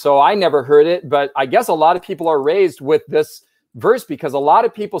so I never heard it, but I guess a lot of people are raised with this verse, because a lot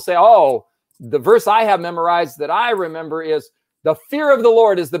of people say, oh, the verse I have memorized that I remember is, the fear of the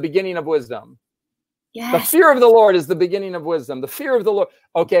Lord is the beginning of wisdom. Yes. The fear of the Lord is the beginning of wisdom. The fear of the Lord.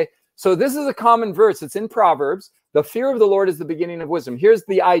 Okay, so this is a common verse. It's in Proverbs. The fear of the Lord is the beginning of wisdom. Here's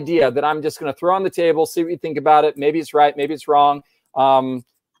the idea that I'm just going to throw on the table, see what you think about it. Maybe it's right, maybe it's wrong.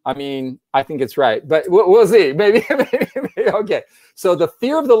 I mean, I think it's right, but we'll see. Maybe. Okay. So the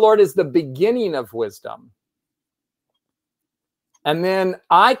fear of the Lord is the beginning of wisdom. And then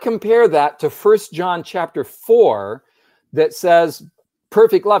I compare that to 1 John chapter 4 that says,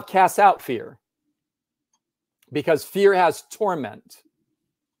 perfect love casts out fear, because fear has torment.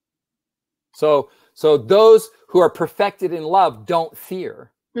 So those who are perfected in love don't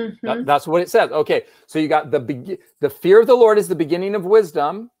fear. Mm-hmm. That's what it says. Okay, so you got the fear of the Lord is the beginning of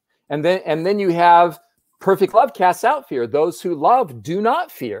wisdom, and then you have perfect love casts out fear. Those who love do not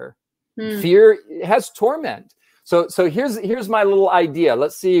fear. Fear has torment. So here's my little idea.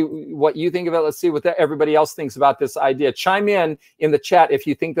 Let's see what you think of it. Let's see what everybody else thinks about this idea. Chime in the chat if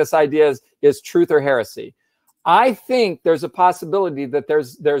you think this idea is truth or heresy. I think there's a possibility that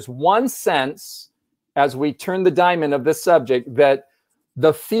there's one sense, as we turn the diamond of this subject, that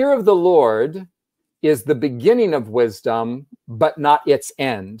the fear of the Lord is the beginning of wisdom, but not its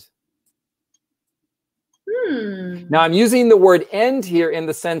end. Now, I'm using the word end here in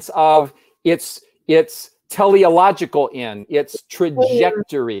the sense of its teleological end, its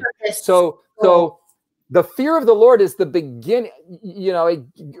trajectory. So the fear of the Lord is the beginning, you know,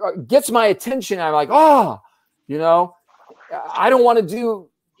 it gets my attention. I'm like, oh, you know, I don't want to do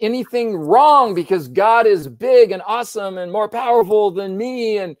anything wrong because God is big and awesome and more powerful than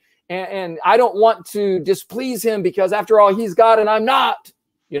me. And I don't want to displease him because after all, he's God and I'm not.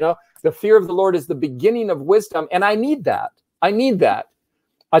 You know, the fear of the Lord is the beginning of wisdom. And I need that. I need that.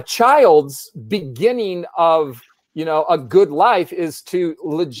 A child's beginning of, you know, a good life is to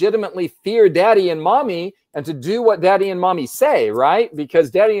legitimately fear daddy and mommy and to do what daddy and mommy say, right?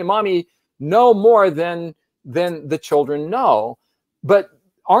 Because daddy and mommy know more than the children know. But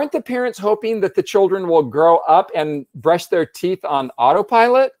aren't the parents hoping that the children will grow up and brush their teeth on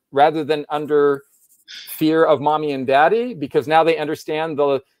autopilot rather than under fear of mommy and daddy? Because now they understand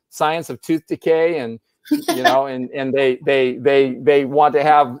the science of tooth decay, and you know, and they want to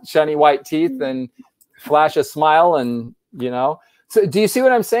have shiny white teeth and flash a smile, and you know. So do you see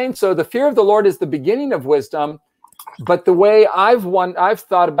what I'm saying? So the fear of the Lord is the beginning of wisdom, but the way I've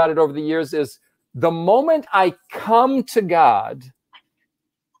thought about it over the years is the moment I come to God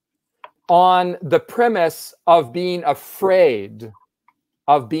on the premise of being afraid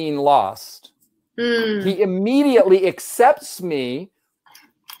of being lost, he immediately accepts me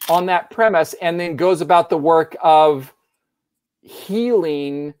on that premise and then goes about the work of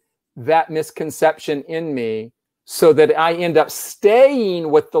healing that misconception in me so that I end up staying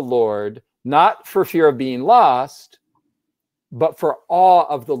with the Lord, not for fear of being lost, but for awe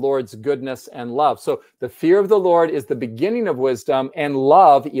of the Lord's goodness and love. So the fear of the Lord is the beginning of wisdom, and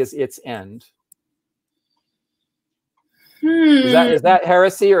love is its end. Is that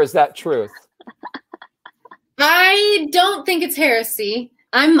heresy or is that truth? I don't think it's heresy.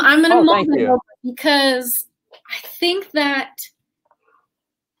 I'm gonna mull it over because I think that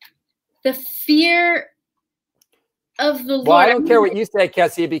the fear of the Lord. Well, I don't care what you say,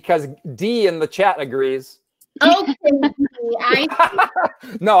 Kessia, because D in the chat agrees. Okay.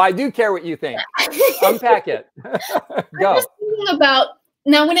 No, I do care what you think. Unpack it. Go. I'm just thinking about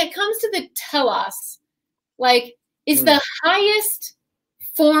now when it comes to the telos, like Is the highest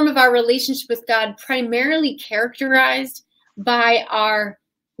form of our relationship with God primarily characterized by our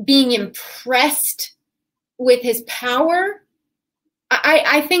being impressed with his power?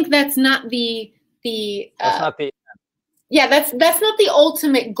 I think that's not that's not the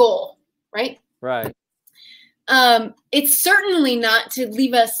ultimate goal, right? Right. It's certainly not to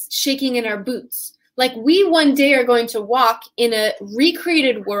leave us shaking in our boots. Like, we one day are going to walk in a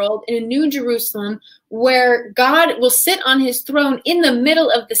recreated world, in a new Jerusalem, where God will sit on his throne in the middle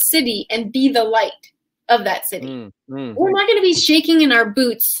of the city and be the light of that city. We're not going to be shaking in our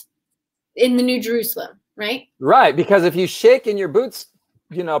boots in the new Jerusalem, right? Right, because if you shake in your boots,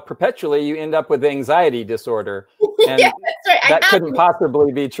 perpetually, you end up with anxiety disorder. And yeah, that's right. That couldn't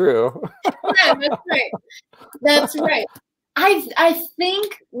possibly be true. Yeah, that's right. That's right. I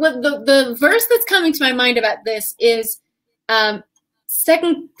think what the verse that's coming to my mind about this is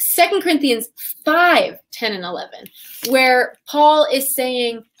Second Corinthians 5:10 and 11, where Paul is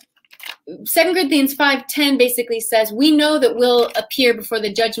saying, 2 Corinthians 5:10 basically says, we know that we'll appear before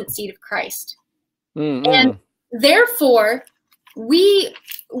the judgment seat of Christ. And therefore, we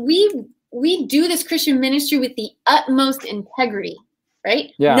do this Christian ministry with the utmost integrity,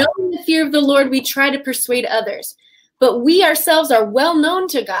 right? Yeah. Knowing the fear of the Lord, we try to persuade others. But we ourselves are well known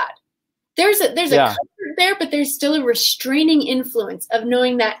to God. There's a comfort there, but there's still a restraining influence of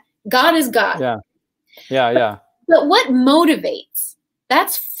knowing that God is God. Yeah. But what motivates?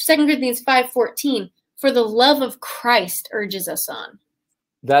 That's 2 Corinthians 5:14. For the love of Christ urges us on.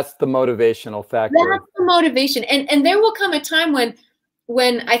 That's the motivational factor. That's the motivation. And there will come a time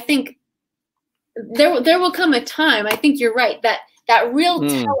when I think there will come a time, I think you're right, that real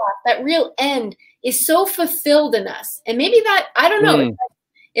telos, that real end is so fulfilled in us. And maybe that, I don't know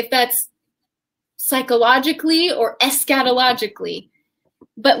if that's psychologically or eschatologically,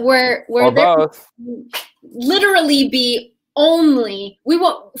 but where there both. will literally be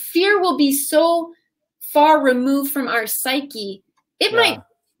fear will be so far removed from our psyche. It might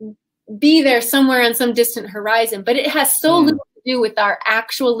be there somewhere on some distant horizon, but it has so little to do with our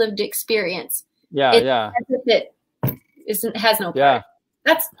actual lived experience. As if it has no part.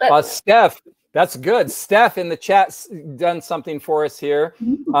 That's Steph, that's good. Steph in the chat's done something for us here.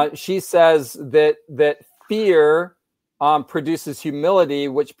 She says that fear produces humility,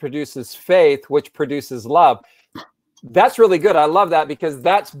 which produces faith, which produces love. That's really good. I love that, because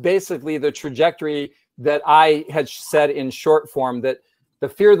that's basically the trajectory that I had said in short form, that the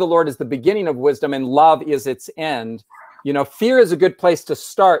fear of the Lord is the beginning of wisdom and love is its end. Fear is a good place to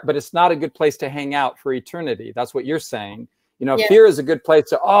start, but it's not a good place to hang out for eternity. That's what you're saying. Fear is a good place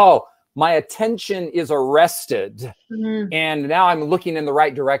to, my attention is arrested and now I'm looking in the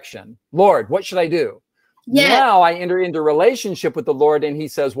right direction. Lord, what should I do? Now I enter into relationship with the Lord, and he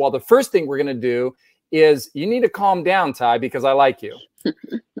says, well, the first thing we're going to do is you need to calm down, Ty, because I like you.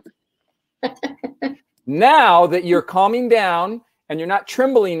 Now that you're calming down and you're not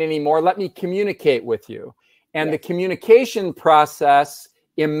trembling anymore, let me communicate with you. And the communication process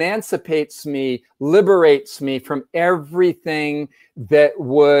emancipates me, liberates me from everything that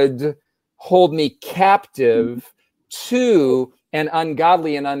would hold me captive to an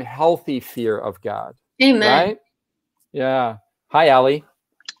ungodly and unhealthy fear of God. Amen. Right? Yeah. Hi, Allie.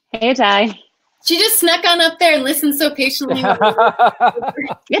 Hey, Ty. She just snuck on up there and listened so patiently.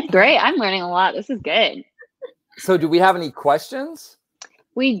 It's great. I'm learning a lot. This is good. So do we have any questions?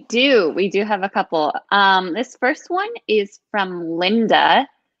 We do. We do have a couple. This first one is from Linda.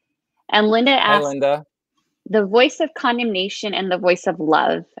 And Linda asks, Hi, Linda. The voice of condemnation and the voice of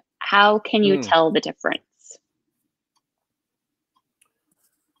love, how can you tell the difference?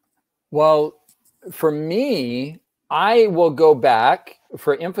 Well, for me, I will go back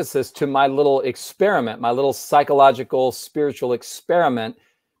for emphasis to my little experiment, my little psychological, spiritual experiment,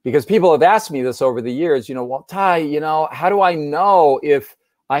 because people have asked me this over the years, well, Ty, how do I know if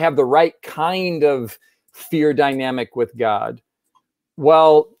I have the right kind of fear dynamic with God?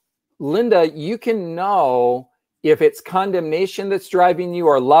 Well, Linda, you can know if it's condemnation that's driving you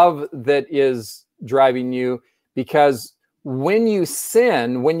or love that is driving you, because when you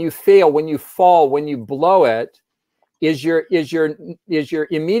sin, when you fail, when you fall, when you blow it, is your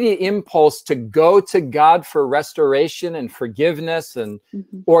immediate impulse to go to God for restoration and forgiveness, and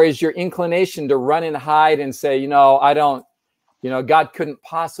or is your inclination to run and hide and say, I don't, God couldn't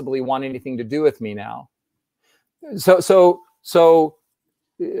possibly want anything to do with me now. So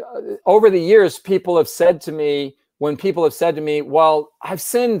over the years, people have said to me, well, I've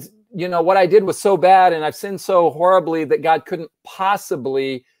sinned, what I did was so bad and I've sinned so horribly that God couldn't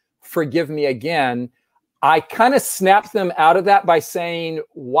possibly forgive me again. I kind of snapped them out of that by saying,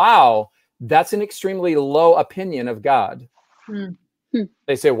 wow, that's an extremely low opinion of God. Hmm.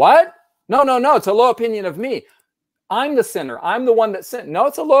 They say, what? No, no, no, it's a low opinion of me. I'm the sinner. I'm the one that sinned. No,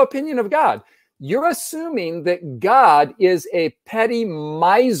 it's a low opinion of God. You're assuming that God is a petty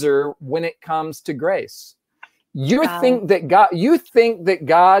miser when it comes to grace. You think that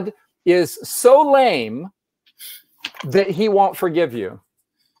God is so lame that he won't forgive you.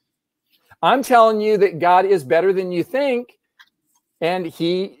 I'm telling you that God is better than you think, and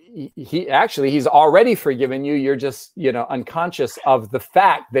he's already forgiven you. You're just, unconscious of the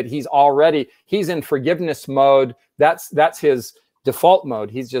fact that he's in forgiveness mode. That's his default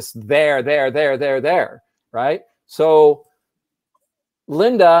mode. He's just there, right? So,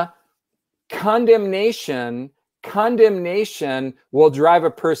 Linda, condemnation will drive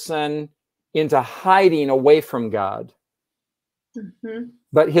a person into hiding away from God. Mm-hmm.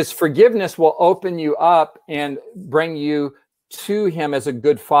 But his forgiveness will open you up and bring you to him as a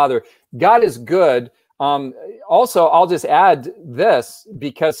good father. God is good. Also, I'll just add this,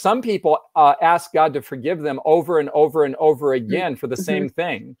 because some people ask God to forgive them over and over and over again for the same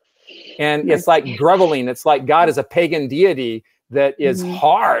thing. And it's like groveling. It's like God is a pagan deity that is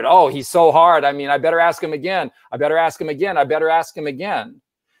hard. Oh, he's so hard. I mean, I better ask him again. I better ask him again. I better ask him again.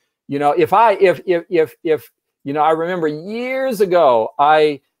 I remember years ago,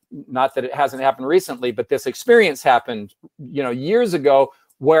 not that it hasn't happened recently, but this experience happened, years ago,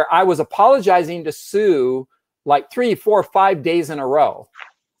 where I was apologizing to Sue like 3, 4, 5 days in a row.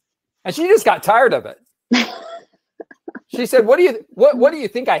 And she just got tired of it. She said, what do you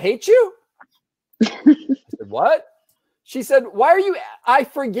think? I hate you? I said, what? She said, I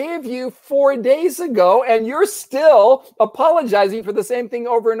forgave you 4 days ago and you're still apologizing for the same thing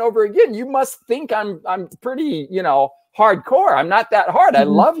over and over again. You must think I'm pretty, hardcore. I'm not that hard. I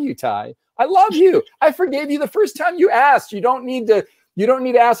love you, Ty. I love you. I forgave you the first time you asked. You don't need to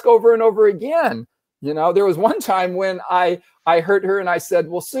ask over and over again. There was one time when I hurt her and I said,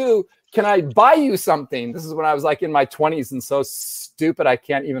 well, Sue, can I buy you something? This is when I was like in my 20s and so stupid I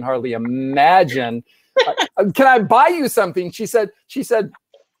can't even hardly imagine. Can I buy you something? She said,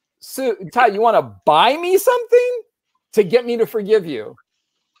 Sue, Ty, you want to buy me something to get me to forgive you?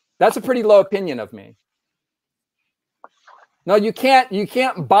 That's a pretty low opinion of me. No, you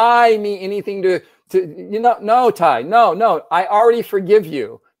can't buy me anything no, Ty, no, I already forgive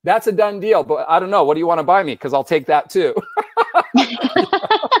you. That's a done deal, but I don't know. What do you want to buy me? Because I'll take that too.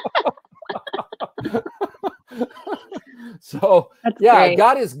 So, that's great.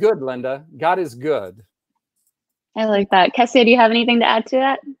 God is good, Linda. God is good. I like that. Kessia, do you have anything to add to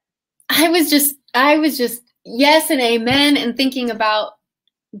that? I was just yes and amen, and thinking about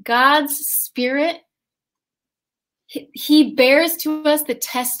God's Spirit. He bears to us the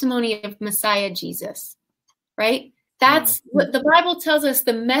testimony of Messiah Jesus, right? That's what the Bible tells us.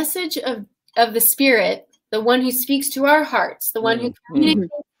 The message of the Spirit, the one who speaks to our hearts, the one who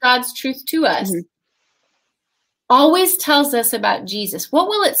communicates God's truth to us, always tells us about Jesus. What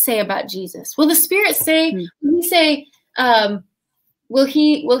will it say about Jesus? Will the Spirit say, will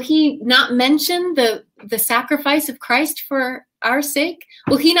he not mention the sacrifice of Christ for our sake?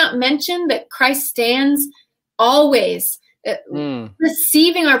 Will he not mention that Christ stands always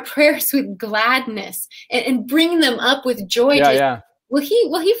receiving our prayers with gladness and bringing them up with joy? Will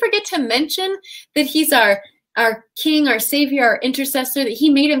he forget to mention that he's our King, our Savior, our intercessor, that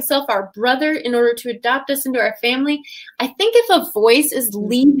he made himself our brother in order to adopt us into our family? I think if a voice is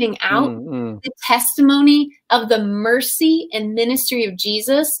leaving out the testimony of the mercy and ministry of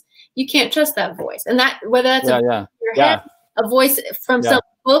Jesus, you can't trust that voice. And that, whether that's a voice from some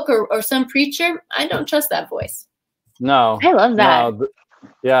book or some preacher, I don't trust that voice. No. I love that.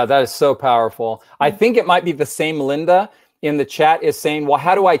 No, that is so powerful. I think it might be the same Linda in the chat is saying, well,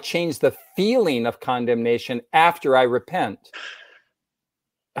 how do I change the feeling of condemnation after I repent?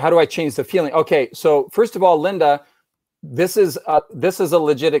 How do I change the feeling? Okay, so first of all, Linda, this is a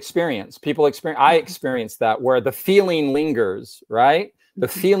legit experience. I experienced that, where the feeling lingers, right? The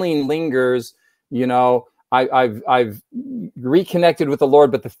feeling lingers, I've reconnected with the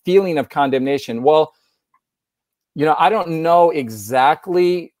Lord, but the feeling of condemnation, well, I don't know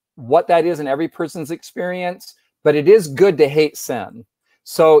exactly what that is in every person's experience, but it is good to hate sin.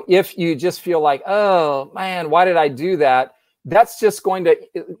 So if you just feel like, oh man, why did I do that? That's just going to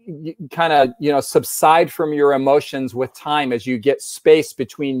kind of, subside from your emotions with time as you get space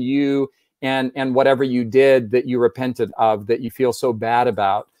between you and whatever you did that you repented of, that you feel so bad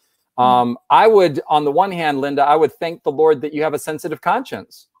about. I would, on the one hand, Linda, I would thank the Lord that you have a sensitive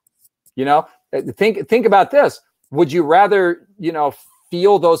conscience. Think about this. Would you rather,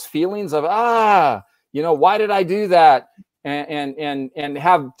 feel those feelings of, why did I do that? and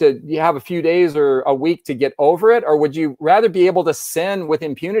have a few days or a week to get over it? Or would you rather be able to sin with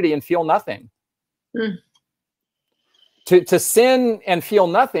impunity and feel nothing? To sin and feel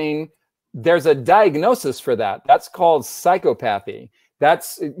nothing, there's a diagnosis for that. That's called psychopathy.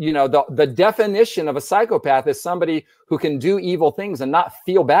 That's, the definition of a psychopath is somebody who can do evil things and not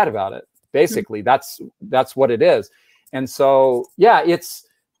feel bad about it. Basically, that's what it is. And so, yeah,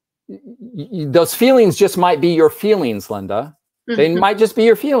 those feelings just might be your feelings, Linda. They might just be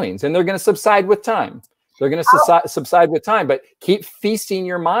your feelings, and they're going to subside with time. They're going to subside with time, but keep feasting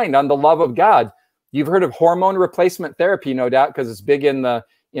your mind on the love of God. You've heard of hormone replacement therapy, no doubt, because it's big in the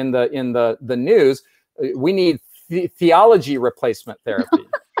news. We need theology replacement therapy.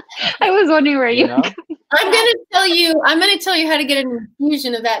 I was wondering where you know? I'm going to tell you how to get an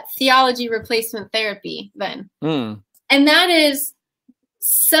infusion of that theology replacement therapy then. And that is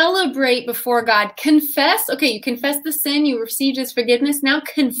celebrate before God. Confess. Okay, you confess the sin, you received his forgiveness. Now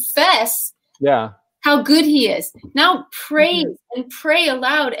confess how good he is. Now praise and pray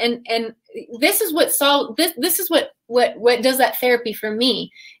aloud. And this is what this is what does that therapy for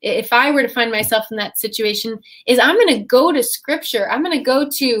me. If I were to find myself in that situation, is I'm going to go to scripture. I'm going to go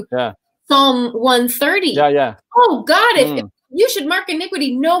to Psalm 130. Oh God, if you should mark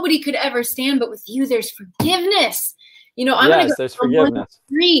iniquity, nobody could ever stand, but with you there's forgiveness. I'm going to go to Psalm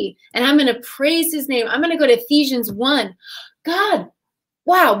 103, and I'm going to praise his name. I'm going to go to Ephesians 1. God,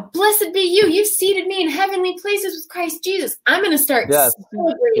 wow, blessed be you. You seated me in heavenly places with Christ Jesus. I'm going to start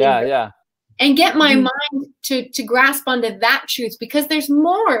celebrating and get my mind to grasp onto that truth, because there's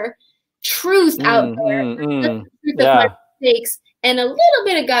more truth out there. The truth of my mistakes and a little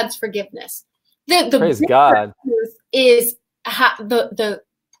bit of God's forgiveness. The praise God truth is the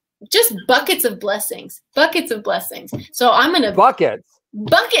just buckets of blessings. So I'm going to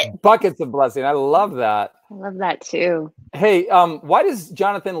buckets of blessing. I love that. I love that too. Hey, why does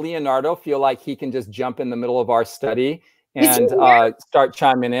Jonathan Leonardo feel like he can just jump in the middle of our study and start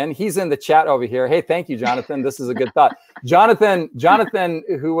chiming in? He's in the chat over here. Hey, thank you, Jonathan. This is a good thought. Jonathan,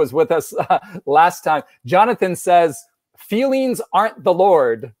 who was with us last time, Jonathan says, feelings aren't the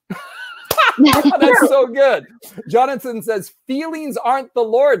Lord. That's so good. Jonathan says, feelings aren't the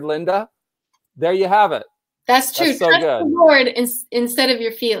Lord, Linda. There you have it. That's true. That's so Trust good. the Lord instead of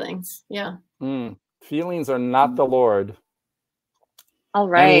your feelings. Yeah. Feelings are not the Lord. All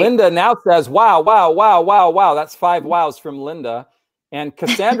right. And Linda now says, wow, wow, wow, wow, wow. That's 5 wows from Linda. And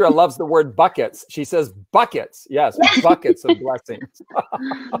Cassandra loves the word buckets. She says buckets. Yes, buckets of blessings.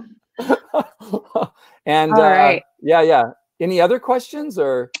 And all right. Any other questions,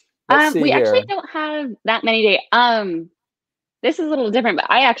 or we actually don't have that many days. This is a little different, but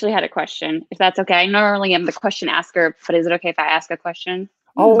I actually had a question, if that's okay. I normally am the question asker, but is it okay if I ask a question?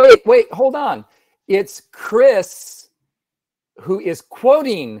 Oh, wait, hold on. It's Chris who is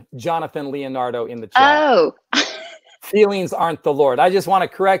quoting Jonathan Leonardo in the chat. Oh. Feelings aren't the Lord. I just want to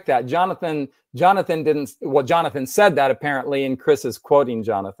correct that. Jonathan didn't, well, Jonathan said that apparently, and Chris is quoting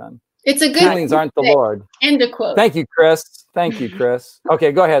Jonathan. It's a good feelings aren't the Lord. End of quote. Thank you, Chris.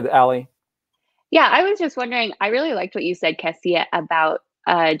 Okay, go ahead, Allie. Yeah, I was just wondering, I really liked what you said, Kessia, about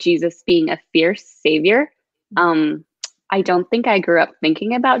Jesus being a fierce savior. I don't think I grew up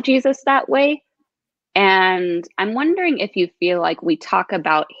thinking about Jesus that way. And I'm wondering if you feel like we talk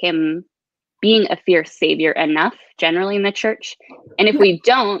about him being a fierce savior enough generally in the church. And if we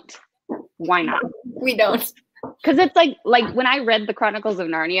don't, why not? We don't. Because it's like when I read the Chronicles of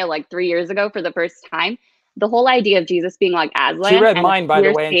Narnia like 3 years ago for the first time, the whole idea of Jesus being like Aslan. She read mine, by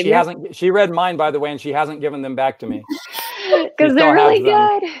the way, and she read mine, by the way, and she hasn't given them back to me. Because they're really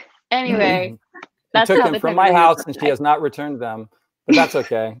good. Anyway. I took them from my house and she has not returned them, but that's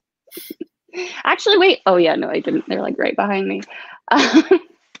okay. Actually, wait. Oh yeah, no, I didn't. They're like right behind me.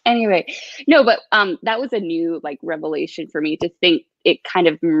 Anyway, no, but that was a new like revelation for me to think. It kind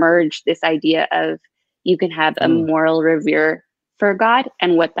of merged this idea of you can have a moral revere for God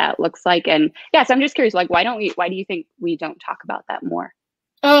and what that looks like. And yeah, so I'm just curious, like, why do you think we don't talk about that more?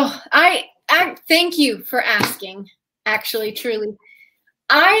 Oh, I thank you for asking. Actually, truly.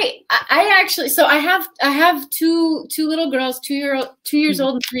 I actually, so I have two little girls, 2 years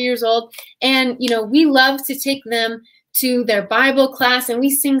old and 3 years old. And, we love to take them to their Bible class and we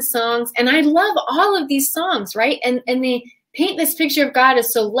sing songs, and I love all of these songs. Right. And they paint this picture of God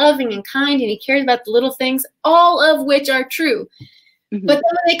as so loving and kind, and he cares about the little things, all of which are true. But then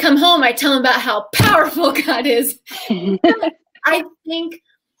when they come home, I tell them about how powerful God is. I think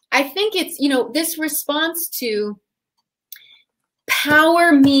it's, this response to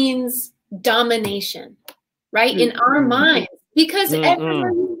power means domination, right? In our minds, because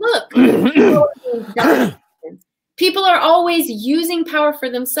everywhere you look, people are always using power for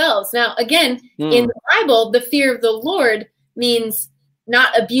themselves. Now, again, in the Bible, the fear of the Lord means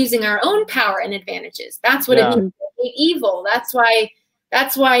not abusing our own power and advantages. That's what it means to hate evil. That's why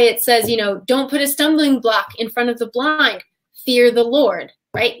it says, you know, don't put a stumbling block in front of the blind. Fear the Lord,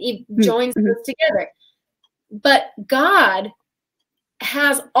 right? It joins those together. But God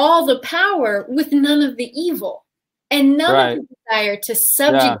has all the power with none of the evil and none of the desire to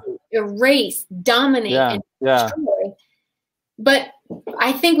subjugate, erase, dominate, and destroy. But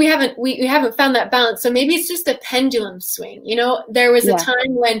I think we haven't found that balance. So maybe it's just a pendulum swing. You know, there was a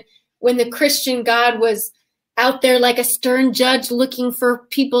time when the Christian God was out there like a stern judge looking for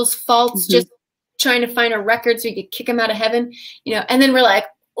people's faults, just trying to find a record so he could kick him out of heaven, you know, and then we're like,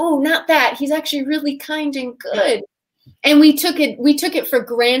 oh, not that. He's actually really kind and good. And we took it for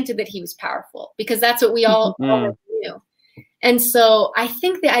granted that he was powerful because that's what we all already knew. And so I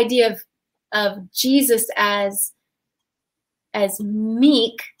think the idea of Jesus as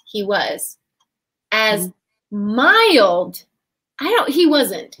meek, he was, as mild, he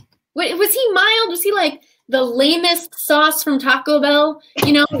wasn't. Was he mild? Was he like the lamest sauce from Taco Bell?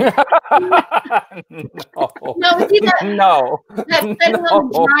 You know? No. Was he that setting on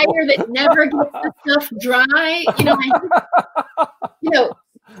the dryer that never gets the stuff dry? You know,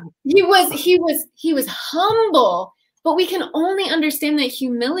 he was humble, but we can only understand that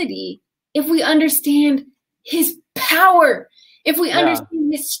humility if we understand his power, if we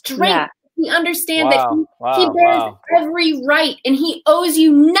understand his strength, if we understand that he bears every right and he owes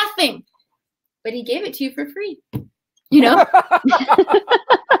you nothing, but he gave it to you for free. You know?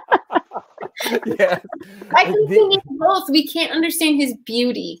 I think we need both. We can't understand his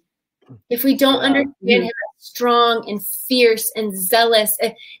beauty if we don't understand him as strong and fierce and zealous.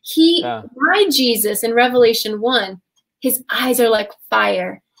 My Jesus in Revelation 1, his eyes are like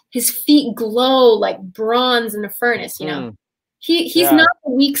fire. His feet glow like bronze in a furnace, you know. He's not a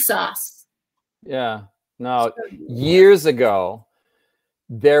weak sauce. Yeah. No, years ago,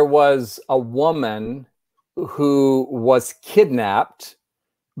 there was a woman who was kidnapped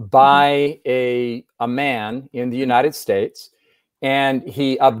by a man in the United States, and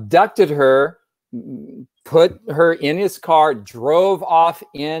he abducted her, put her in his car, drove off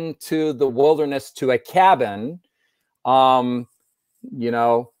into the wilderness to a cabin, you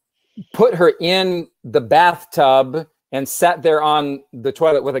know, put her in the bathtub and sat there on the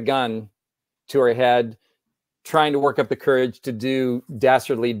toilet with a gun to her head, trying to work up the courage to do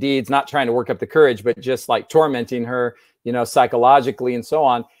dastardly deeds, not trying to work up the courage, but just like tormenting her, you know, psychologically and so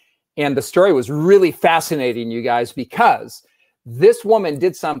on. And the story was really fascinating, you guys, because this woman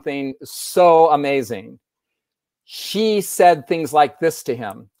did something so amazing. She said things like this to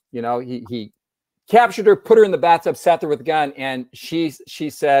him. You know, he captured her, put her in the bathtub, sat there with a gun, and she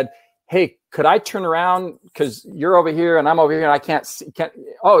said, hey, could I turn around? Because you're over here and I'm over here and I can't see.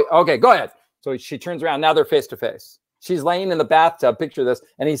 Oh, okay, go ahead. So she turns around. Now they're face to face. She's laying in the bathtub. Picture this.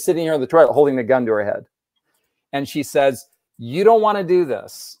 And he's sitting here on the toilet holding the gun to her head. And she says, you don't want to do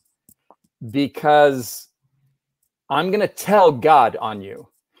this because I'm going to tell God on you.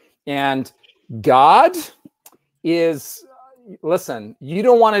 And God is, listen, you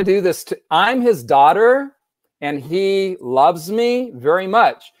don't want to do this. I'm his daughter and he loves me very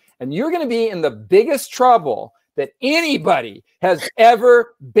much. And you're going to be in the biggest trouble that anybody has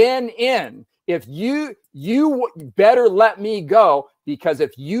ever been in. If you better let me go, because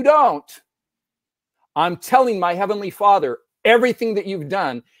if you don't, I'm telling my heavenly Father everything that you've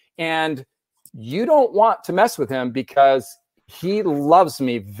done, and you don't want to mess with him because he loves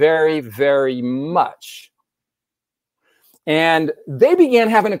me very, very much. And they began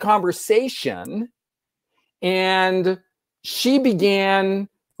having a conversation, and she began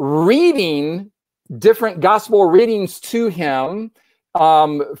reading different gospel readings to him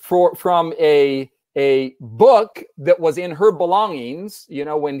from a book that was in her belongings, you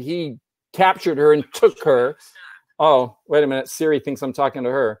know, when he captured her and took her. Oh, wait a minute. Siri thinks I'm talking to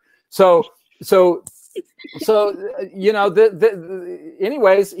her. So you know,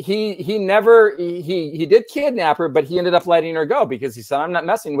 anyways, he did kidnap her, but he ended up letting her go because he said, I'm not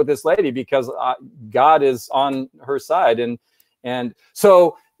messing with this lady because God is on her side. And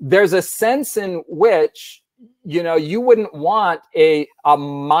so there's a sense in which, you know, you wouldn't want a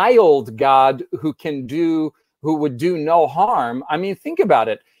mild God who would do no harm. I mean, think about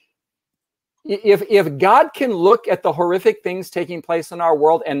it. If God can look at the horrific things taking place in our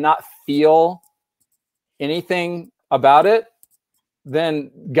world and not feel anything about it,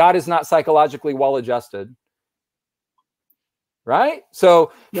 then God is not psychologically well adjusted. Right?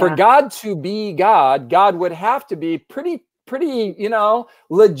 So for God to be God, God would have to be pretty, you know,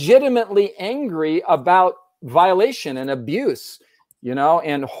 legitimately angry about violation and abuse, you know,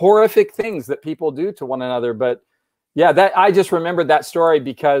 and horrific things that people do to one another. But yeah, that I just remembered that story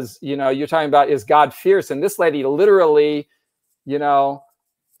because, you know, you're talking about, is God fierce? And this lady literally, you know,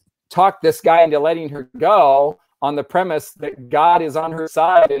 talked this guy into letting her go on the premise that God is on her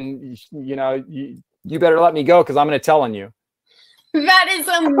side. And, you know, you better let me go because I'm going to tell on you. That is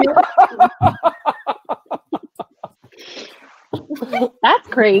amazing. That's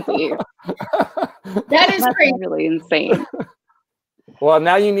crazy. That is That's crazy. really insane. Well,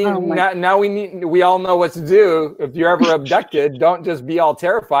 now you need, now we all know what to do. If you're ever abducted, don't just be all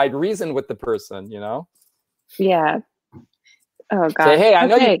terrified. Reason with the person, you know? Yeah. Oh, God. Say, hey, I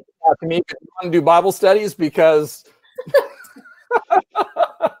know you talk to me, but you want to do Bible studies because...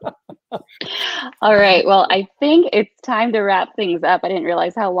 All right. Well, I think it's time to wrap things up. I didn't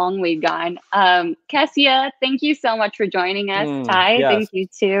realize how long we'd gone. Kessia, thank you so much for joining us. Ty, yes. Thank you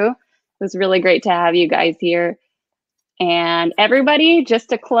too. It was really great to have you guys here. And everybody, just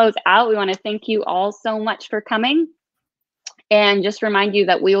to close out, we want to thank you all so much for coming. And just remind you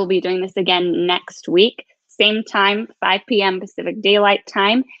that we will be doing this again next week, same time, 5 p.m. Pacific Daylight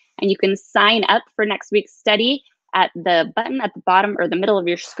Time. And you can sign up for next week's study at the button at the bottom or the middle of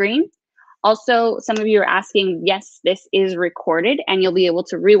your screen. Also, some of you are asking, yes, this is recorded, and you'll be able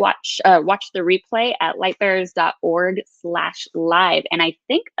to watch the replay at lightbearers.org/live. And I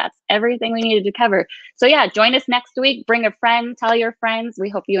think that's everything we needed to cover. So yeah, join us next week. Bring a friend, tell your friends.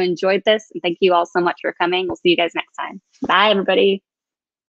 We hope you enjoyed this, and thank you all so much for coming. We'll see you guys next time. Bye, everybody.